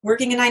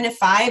working a 9 to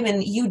 5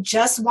 and you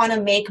just want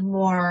to make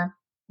more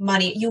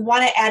money. You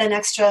want to add an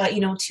extra,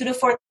 $2,000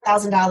 to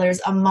 $4,000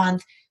 a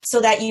month so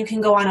that you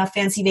can go on a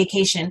fancy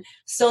vacation,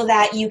 so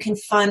that you can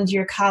fund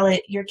your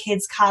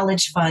kids'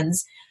 college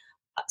funds,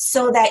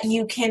 so that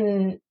you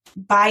can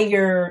buy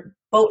your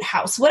boat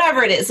house,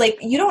 whatever it is. Like,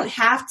 you don't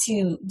have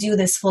to do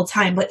this full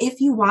time, but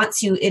if you want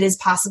to, it is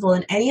possible.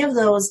 And any of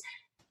those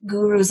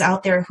gurus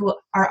out there who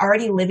are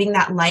already living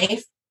that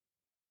life,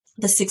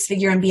 the 6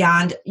 figure and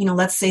beyond,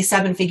 let's say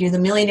 7 figure, the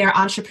millionaire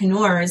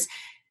entrepreneurs,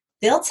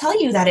 they'll tell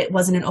you that it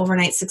wasn't an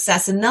overnight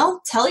success, and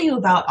they'll tell you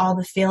about all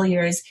the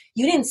failures.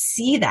 You didn't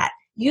see that.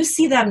 You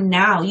see them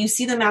now. You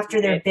see them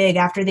after they're big,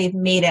 after they've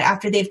made it,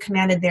 after they've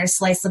commanded their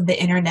slice of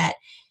the internet.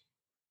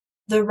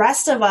 The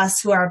rest of us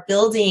who are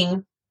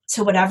building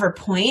to whatever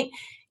point,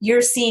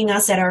 you're seeing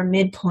us at our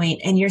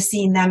midpoint and you're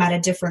seeing them at a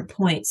different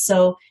point.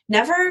 So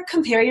never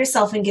compare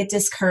yourself and get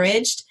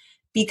discouraged,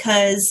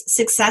 because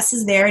success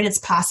is there and it's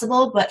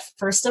possible. But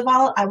first of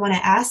all, I want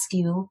to ask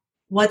you,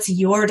 what's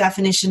your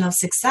definition of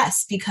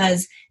success?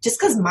 Because just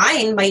because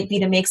mine might be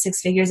to make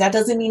 6 figures, that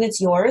doesn't mean it's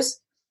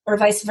yours, or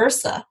vice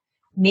versa.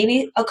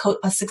 Maybe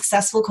a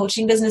successful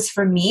coaching business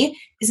for me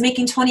is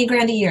making 20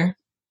 grand a year.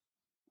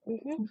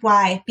 Mm-hmm.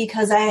 Why?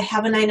 Because I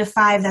have a 9 to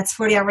 5 that's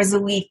 40 hours a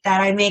week that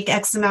I make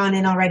X amount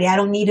in already. I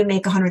don't need to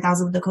make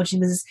 100,000 with the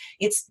coaching business.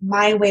 It's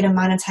my way to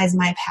monetize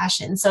my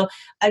passion. So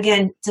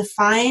again,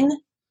 define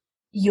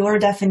your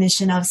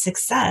definition of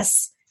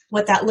success,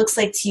 what that looks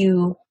like to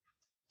you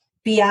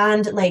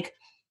beyond like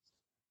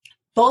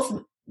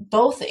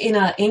both in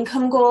a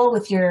income goal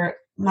with your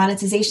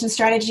monetization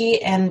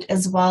strategy and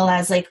as well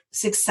as like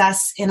success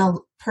in a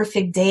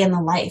perfect day in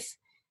the life.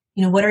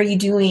 You know, what are you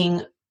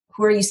doing?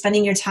 Who are you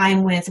spending your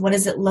time with? What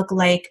does it look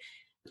like?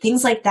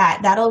 Things like that.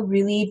 That'll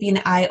really be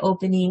an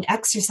eye-opening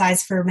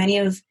exercise for many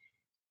of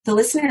the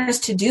listeners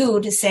to do,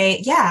 to say,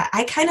 yeah,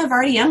 I kind of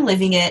already am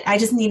living it. I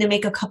just need to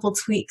make a couple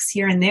tweaks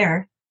here and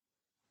there.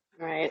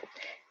 Right.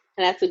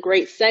 And that's a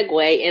great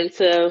segue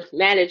into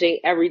managing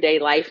everyday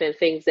life and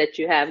things that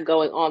you have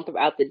going on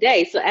throughout the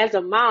day. So as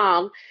a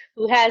mom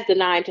who has the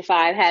 9 to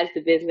 5, has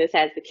the business,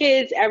 has the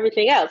kids,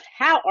 everything else,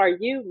 how are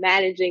you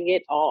managing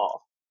it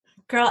all?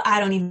 Girl, I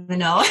don't even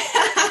know.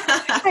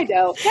 I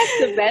know. That's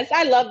the best.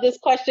 I love this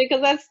question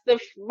because that's the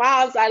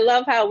moms. I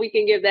love how we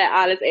can give that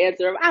honest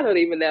answer of, I don't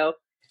even know.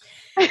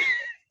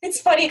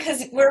 It's funny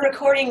because we're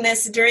recording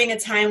this during a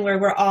time where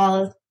we're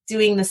all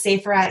doing the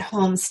safer at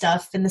home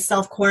stuff and the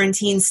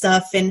self-quarantine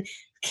stuff, and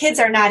kids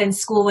are not in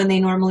school when they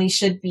normally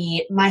should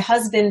be. My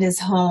husband is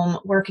home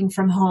working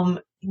from home.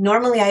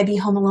 Normally I'd be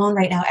home alone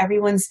right now.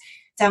 Everyone's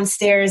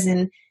downstairs,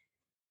 and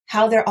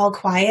how they're all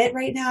quiet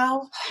right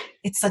now.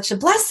 It's such a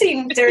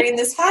blessing during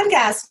this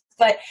podcast.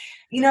 But,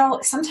 you know,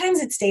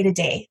 sometimes it's day to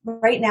day.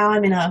 Right now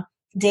I'm in a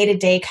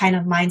day-to-day kind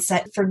of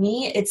mindset. For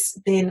me, it's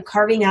been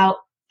carving out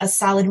a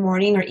solid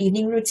morning or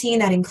evening routine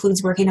that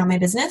includes working on my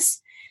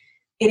business.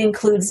 It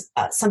includes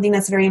something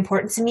that's very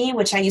important to me,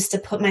 which I used to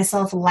put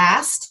myself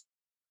last.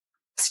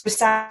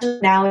 Exercise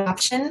now an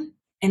option,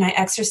 and I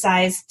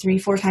exercise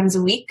 3-4 times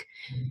a week.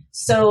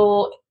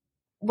 So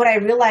what I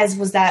realized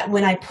was that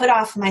when I put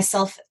off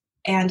myself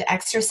and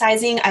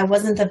exercising, I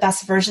wasn't the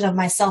best version of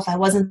myself. I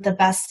wasn't the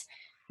best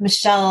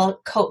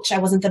Michelle coach. I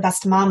wasn't the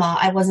best mama.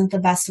 I wasn't the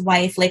best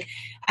wife. Like,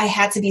 I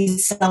had to be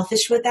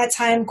selfish with that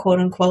time, quote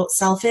unquote,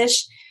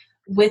 selfish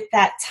with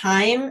that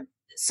time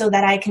so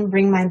that I can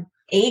bring my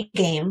A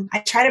game. I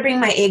try to bring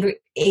my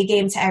A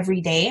game to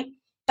every day,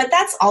 but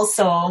that's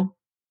also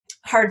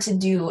hard to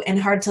do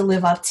and hard to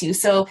live up to.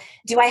 So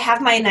do I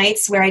have my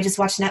nights where I just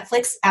watch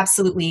Netflix?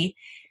 Absolutely.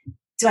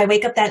 Do I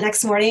wake up that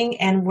next morning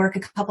and work a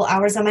couple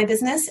hours on my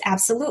business?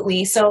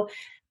 Absolutely. So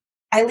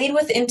I lead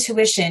with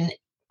intuition.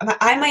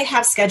 I might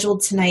have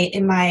scheduled tonight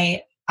in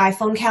my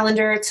iPhone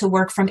calendar to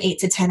work from 8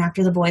 to 10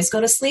 after the boys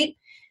go to sleep,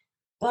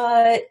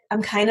 but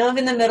I'm kind of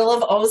in the middle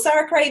of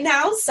Ozark right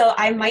now, so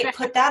I might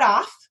put that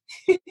off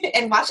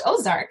and watch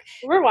Ozark.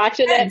 We're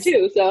watching that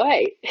too, so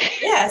hey.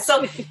 Yeah,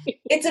 so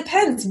it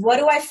depends. What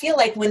do I feel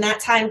like when that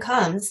time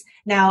comes?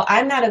 Now,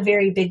 I'm not a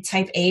very big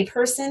type A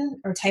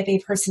person or type A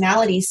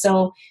personality,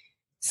 so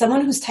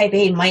someone who's type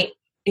A might,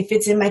 if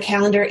it's in my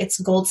calendar, it's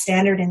gold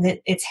standard and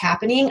it's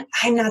happening.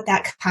 I'm not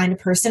that kind of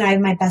person. I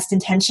have my best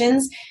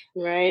intentions.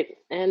 Right.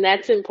 And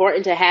that's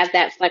important to have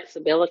that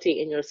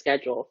flexibility in your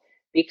schedule,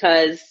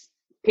 because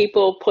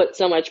people put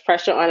so much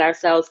pressure on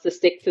ourselves to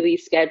stick to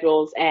these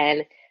schedules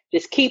and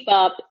just keep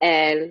up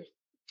and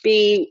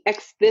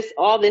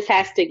all this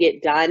has to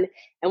get done.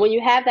 And when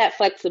you have that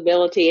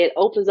flexibility, it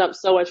opens up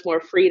so much more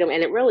freedom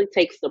and it really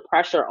takes the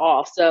pressure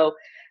off. So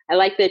I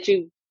like that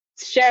you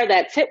share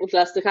that tip with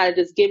us to kind of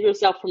just give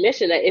yourself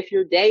permission that if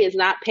your day is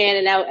not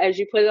panning out as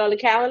you put it on the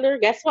calendar,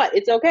 guess what?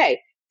 It's okay.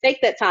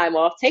 Take that time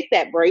off, take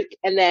that break,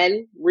 and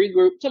then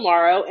regroup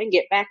tomorrow and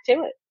get back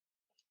to it.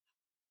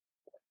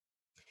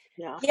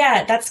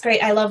 Yeah, that's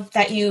great. I love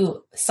that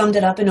you summed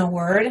it up in a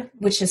word,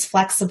 which is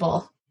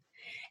flexible.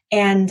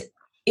 And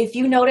if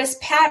you notice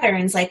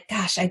patterns like,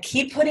 gosh, I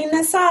keep putting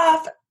this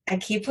off.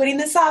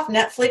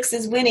 Netflix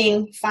is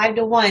winning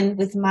 5-1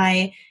 with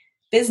my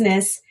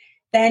business.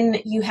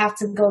 Then you have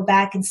to go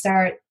back and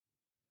start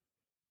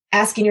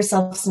asking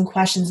yourself some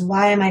questions.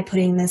 Why am I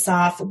putting this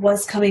off?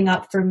 What's coming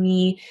up for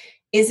me?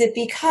 Is it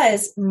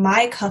because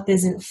my cup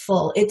isn't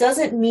full? It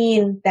doesn't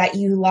mean that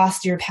you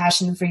lost your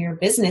passion for your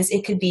business.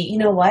 It could be, you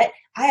know what?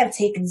 I have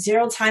taken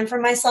 0 time for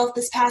myself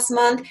this past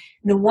month.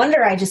 No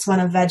wonder I just want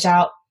to veg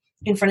out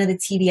in front of the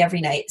TV every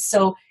night.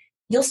 So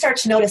you'll start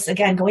to notice,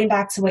 again, going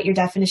back to what your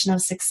definition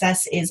of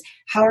success is,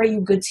 how are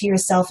you good to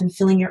yourself, and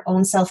filling your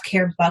own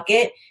self-care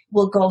bucket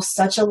will go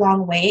such a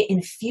long way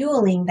in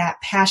fueling that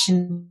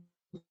passion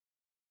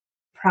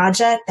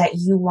project that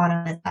you want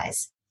to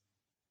monetize.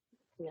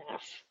 Yeah.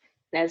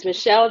 As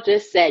Michelle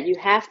just said, you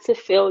have to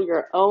fill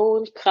your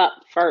own cup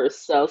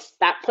first. So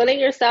stop putting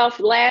yourself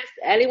last.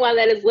 Anyone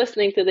that is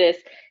listening to this,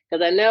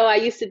 because I know I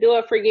used to do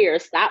it for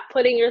years, stop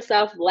putting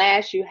yourself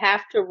last. You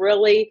have to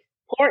really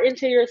pour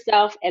into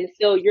yourself and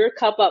fill your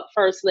cup up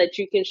first so that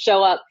you can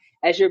show up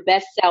as your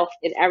best self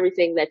in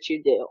everything that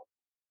you do.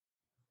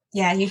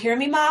 Yeah, you hear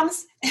me,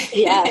 moms?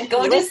 Yeah.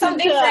 Go do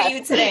something for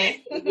you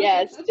today.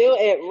 Yes, do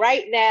it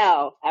right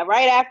now,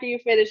 right after you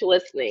finish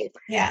listening.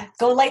 Yeah,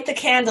 go light the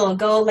candle.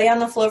 Go lay on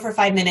the floor for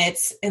 5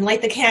 minutes and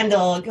light the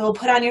candle. Go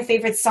put on your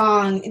favorite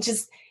song.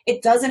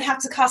 It doesn't have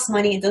to cost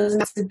money. It doesn't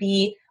have to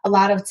be a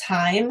lot of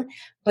time,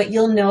 but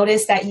you'll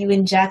notice that you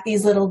inject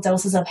these little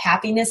doses of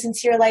happiness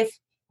into your life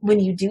when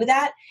you do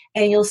that,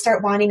 and you'll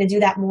start wanting to do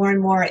that more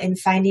and more and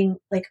finding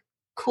like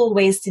cool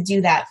ways to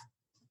do that.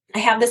 I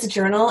have this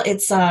journal.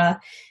 It's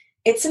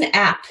an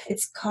app.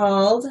 It's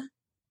called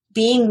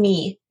being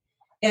me.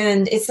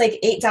 And it's like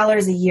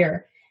 $8 a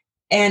year.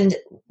 And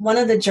one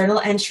of the journal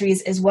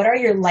entries is, what are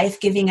your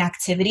life-giving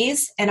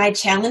activities? And I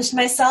challenged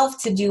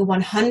myself to do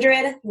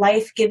 100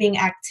 life-giving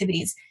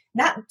activities.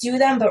 Not do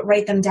them, but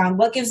write them down.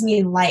 What gives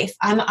me life?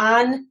 I'm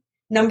on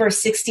number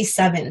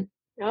 67.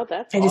 Oh,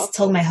 that's I just awesome.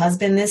 told my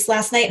husband this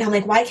last night, and I'm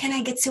like, why can't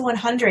I get to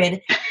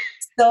 100?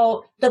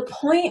 So the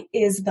point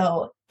is,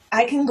 though,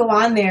 I can go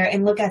on there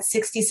and look at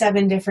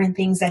 67 different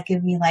things that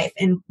give me life.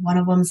 And one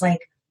of them's like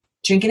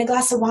drinking a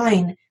glass of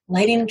wine,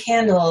 lighting a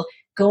candle,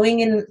 going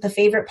in the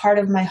favorite part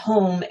of my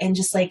home and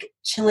just like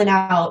chilling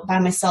out by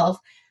myself.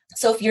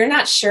 So if you're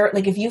not sure,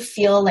 like if you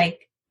feel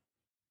like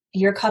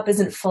your cup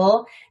isn't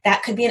full,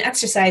 that could be an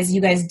exercise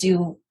you guys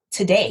do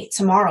today,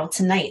 tomorrow,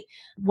 tonight.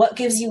 What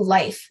gives you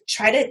life?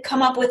 Try to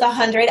come up with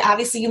 100.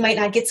 Obviously, you might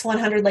not get to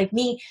 100 like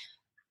me,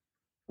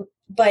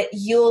 but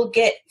you'll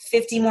get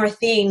 50 more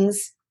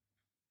things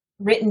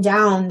written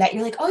down that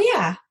you're like, oh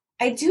yeah,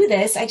 I do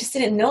this. I just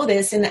didn't know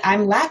this and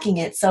I'm lacking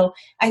it. So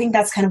I think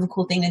that's kind of a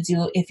cool thing to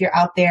do if you're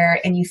out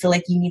there and you feel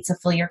like you need to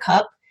fill your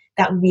cup.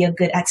 That would be a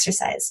good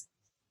exercise.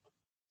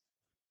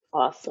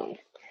 Awesome.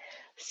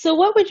 So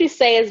what would you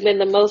say has been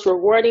the most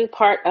rewarding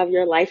part of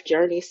your life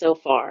journey so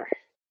far?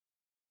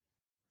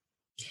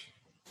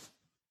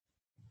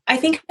 I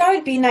think I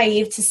would be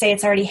naive to say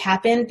it's already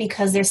happened,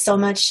 because there's so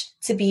much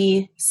to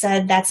be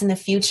said that's in the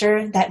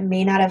future that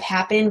may not have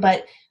happened.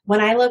 But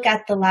when I look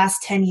at the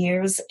last 10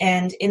 years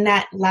and in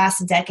that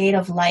last decade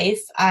of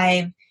life,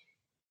 I've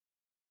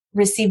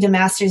received a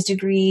master's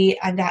degree,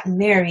 I've gotten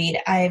married,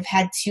 I've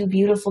had 2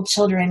 beautiful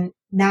children,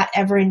 not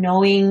ever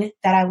knowing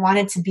that I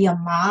wanted to be a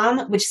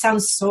mom, which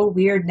sounds so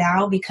weird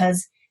now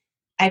because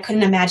I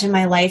couldn't imagine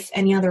my life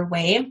any other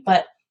way.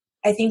 But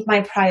I think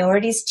my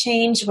priorities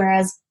changed,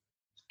 whereas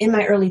in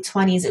my early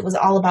 20s, it was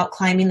all about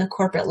climbing the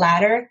corporate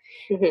ladder.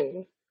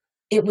 Mm-hmm.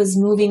 It was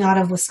moving out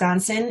of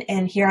Wisconsin,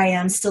 and here I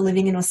am still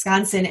living in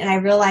Wisconsin. And I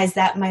realized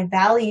that my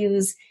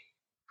values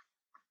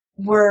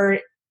were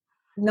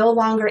no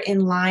longer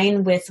in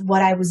line with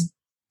what I was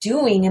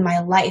doing in my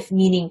life,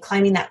 meaning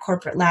climbing that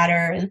corporate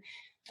ladder and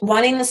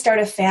wanting to start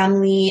a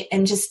family,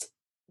 and just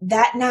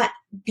that not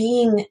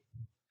being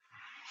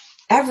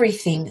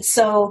everything.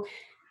 So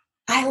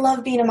I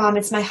love being a mom.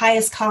 It's my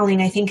highest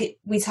calling. I think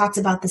we talked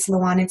about this,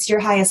 Luana. It's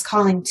your highest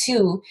calling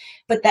too.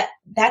 But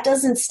that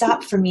doesn't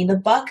stop for me. The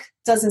buck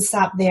doesn't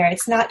stop there.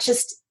 It's not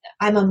just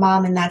I'm a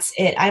mom and that's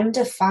it. I'm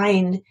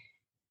defined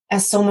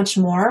as so much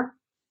more.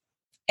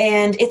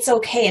 And it's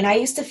okay. And I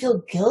used to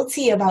feel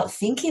guilty about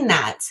thinking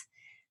that.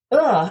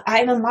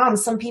 I'm a mom.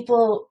 Some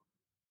people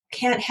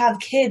can't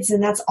have kids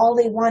and that's all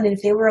they want. And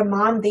if they were a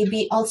mom, they'd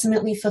be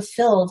ultimately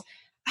fulfilled.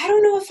 I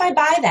don't know if I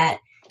buy that,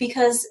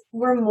 because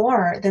we're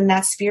more than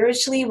that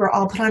spiritually. We're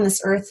all put on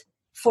this earth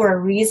for a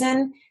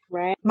reason.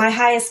 Right. My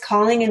highest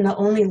calling and the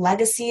only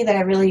legacy that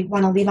I really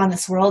want to leave on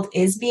this world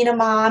is being a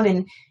mom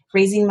and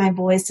raising my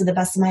boys to the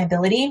best of my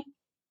ability.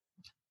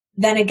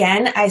 Then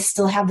again, I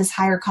still have this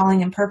higher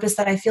calling and purpose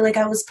that I feel like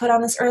I was put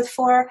on this earth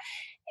for.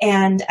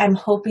 And I'm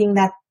hoping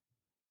that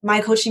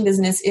my coaching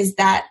business is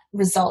that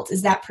result,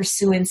 is that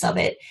pursuance of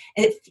it.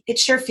 It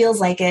sure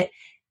feels like it,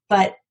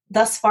 but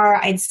thus far,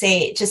 I'd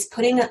say just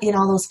putting in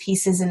all those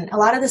pieces, and a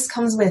lot of this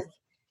comes with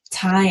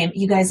time.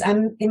 You guys,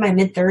 I'm in my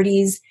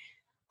mid-30s,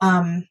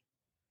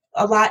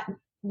 a lot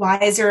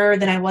wiser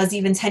than I was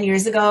even 10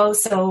 years ago.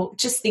 So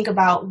just think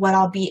about where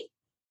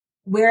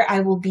I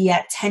will be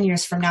at 10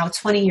 years from now,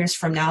 20 years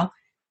from now.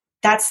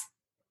 That's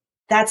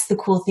the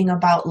cool thing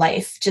about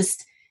life,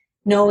 just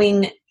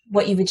knowing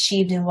what you've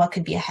achieved and what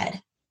could be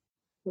ahead.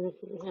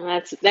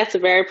 Mm-hmm. That's a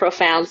very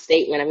profound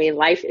statement. I mean,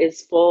 life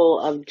is full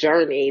of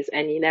journeys,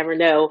 and you never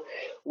know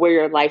where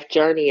your life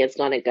journey is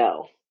going to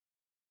go.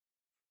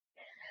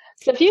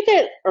 So if you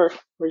could, or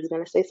were you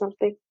going to say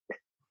something?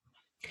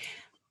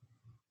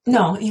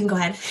 No, you can go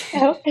ahead.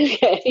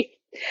 Okay.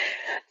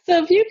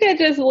 So if you could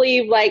just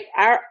leave like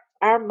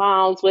our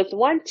moms with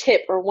one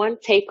tip or one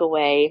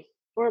takeaway,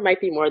 or it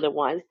might be more than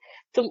one,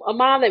 to a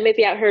mom that may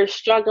be out here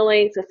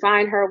struggling to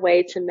find her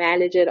way to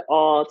manage it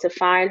all, to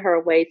find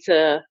her way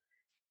to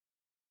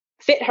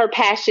fit her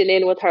passion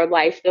in with her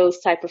life, those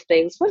type of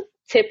things, what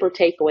tip or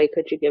takeaway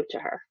could you give to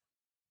her?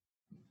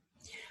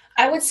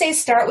 I would say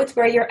start with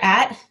where you're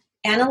at.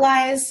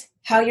 Analyze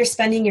how you're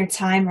spending your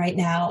time right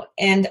now.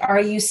 And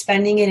are you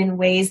spending it in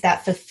ways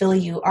that fulfill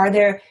you? Are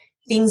there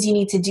things you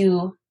need to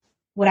do,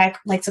 what I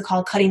like to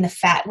call cutting the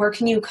fat? Where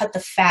can you cut the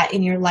fat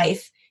in your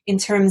life in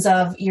terms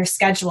of your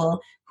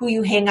schedule, who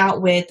you hang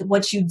out with,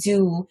 what you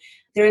do?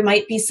 There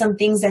might be some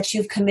things that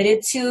you've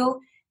committed to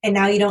and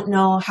now you don't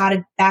know how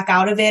to back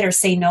out of it or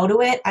say no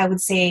to it. I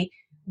would say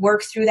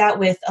work through that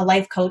with a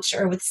life coach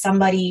or with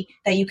somebody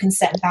that you can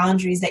set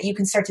boundaries, that you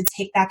can start to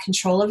take back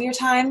control of your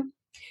time.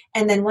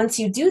 And then once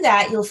you do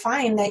that, you'll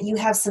find that you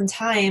have some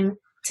time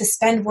to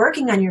spend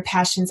working on your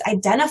passions,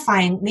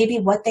 identifying maybe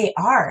what they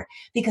are,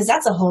 because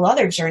that's a whole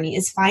other journey,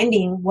 is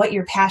finding what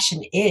your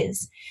passion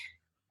is.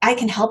 I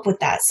can help with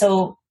that.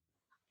 So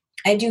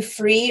I do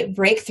free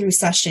breakthrough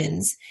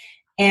sessions,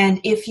 And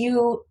if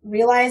you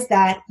realize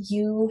that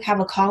you have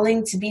a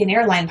calling to be an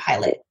airline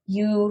pilot,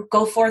 you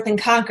go forth and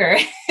conquer.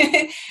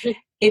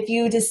 If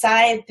you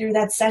decide through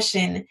that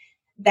session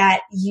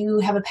that you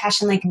have a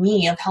passion like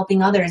me of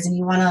helping others and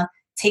you want to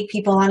take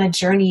people on a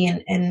journey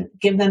and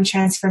give them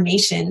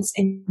transformations,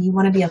 and you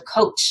want to be a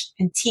coach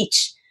and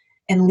teach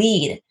and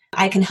lead,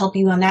 I can help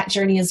you on that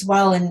journey as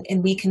well.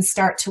 And we can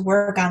start to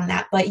work on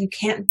that. But you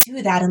can't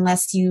do that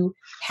unless you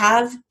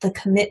have the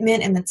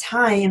commitment and the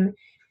time.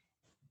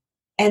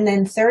 And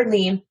then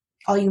thirdly,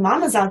 all you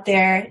mamas out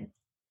there,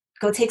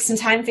 go take some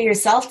time for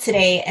yourself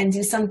today and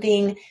do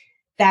something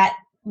that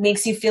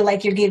makes you feel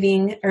like you're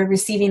giving or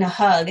receiving a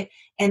hug.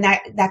 And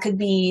that could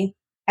be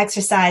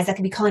exercise, that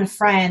could be calling a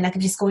friend, that could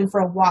be just going for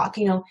a walk.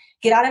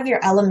 Get out of your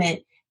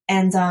element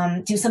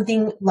and do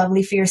something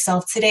lovely for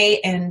yourself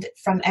today and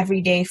from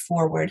every day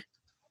forward.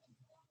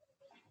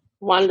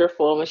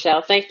 Wonderful,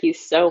 Michelle. Thank you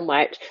so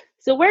much.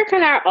 So where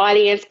can our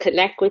audience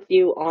connect with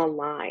you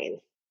online?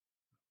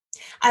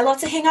 I love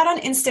to hang out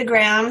on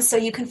Instagram, so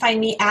you can find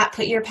me at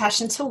Put Your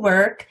Passion to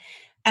Work.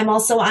 I'm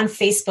also on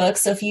Facebook,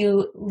 so if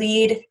you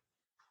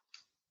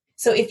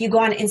go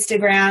on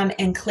Instagram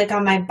and click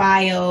on my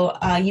bio,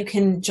 you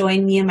can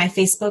join me in my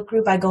Facebook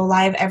group. I go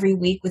live every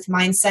week with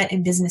mindset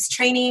and business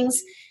trainings,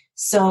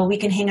 so we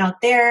can hang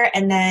out there.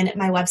 And then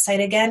my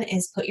website again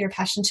is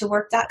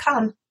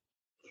putyourpassiontowork.com.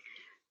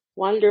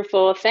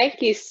 Wonderful.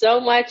 Thank you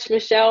so much,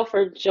 Michelle,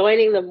 for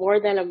joining the More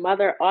Than a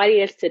Mother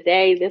audience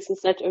today. This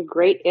was such a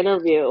great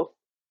interview.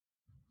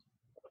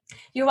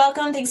 You're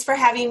welcome. Thanks for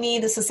having me.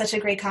 This was such a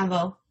great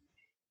convo.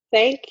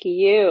 Thank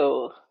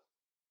you.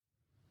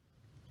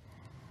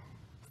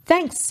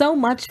 Thanks so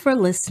much for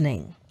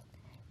listening.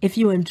 If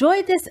you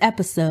enjoyed this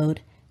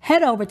episode,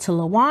 head over to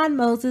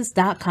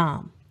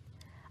lawanmoses.com.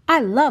 I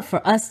love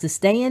for us to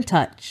stay in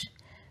touch.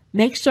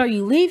 Make sure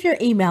you leave your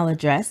email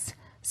address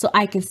so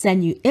I can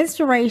send you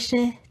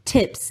inspiration,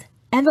 tips,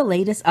 and the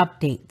latest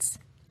updates.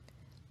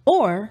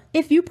 Or,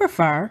 if you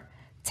prefer,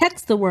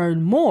 text the word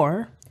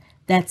MORE,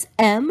 that's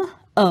MORE,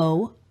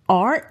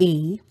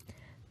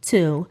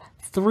 to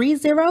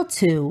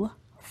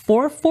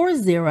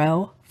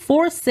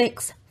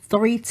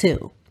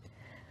 302-440-4632.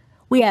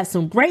 We have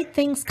some great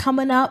things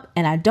coming up,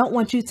 and I don't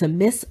want you to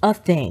miss a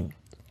thing.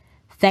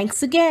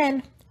 Thanks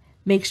again.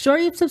 Make sure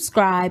you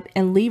subscribe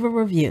and leave a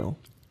review.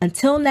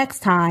 Until next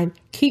time,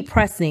 keep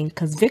pressing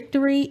because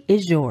victory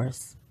is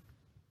yours.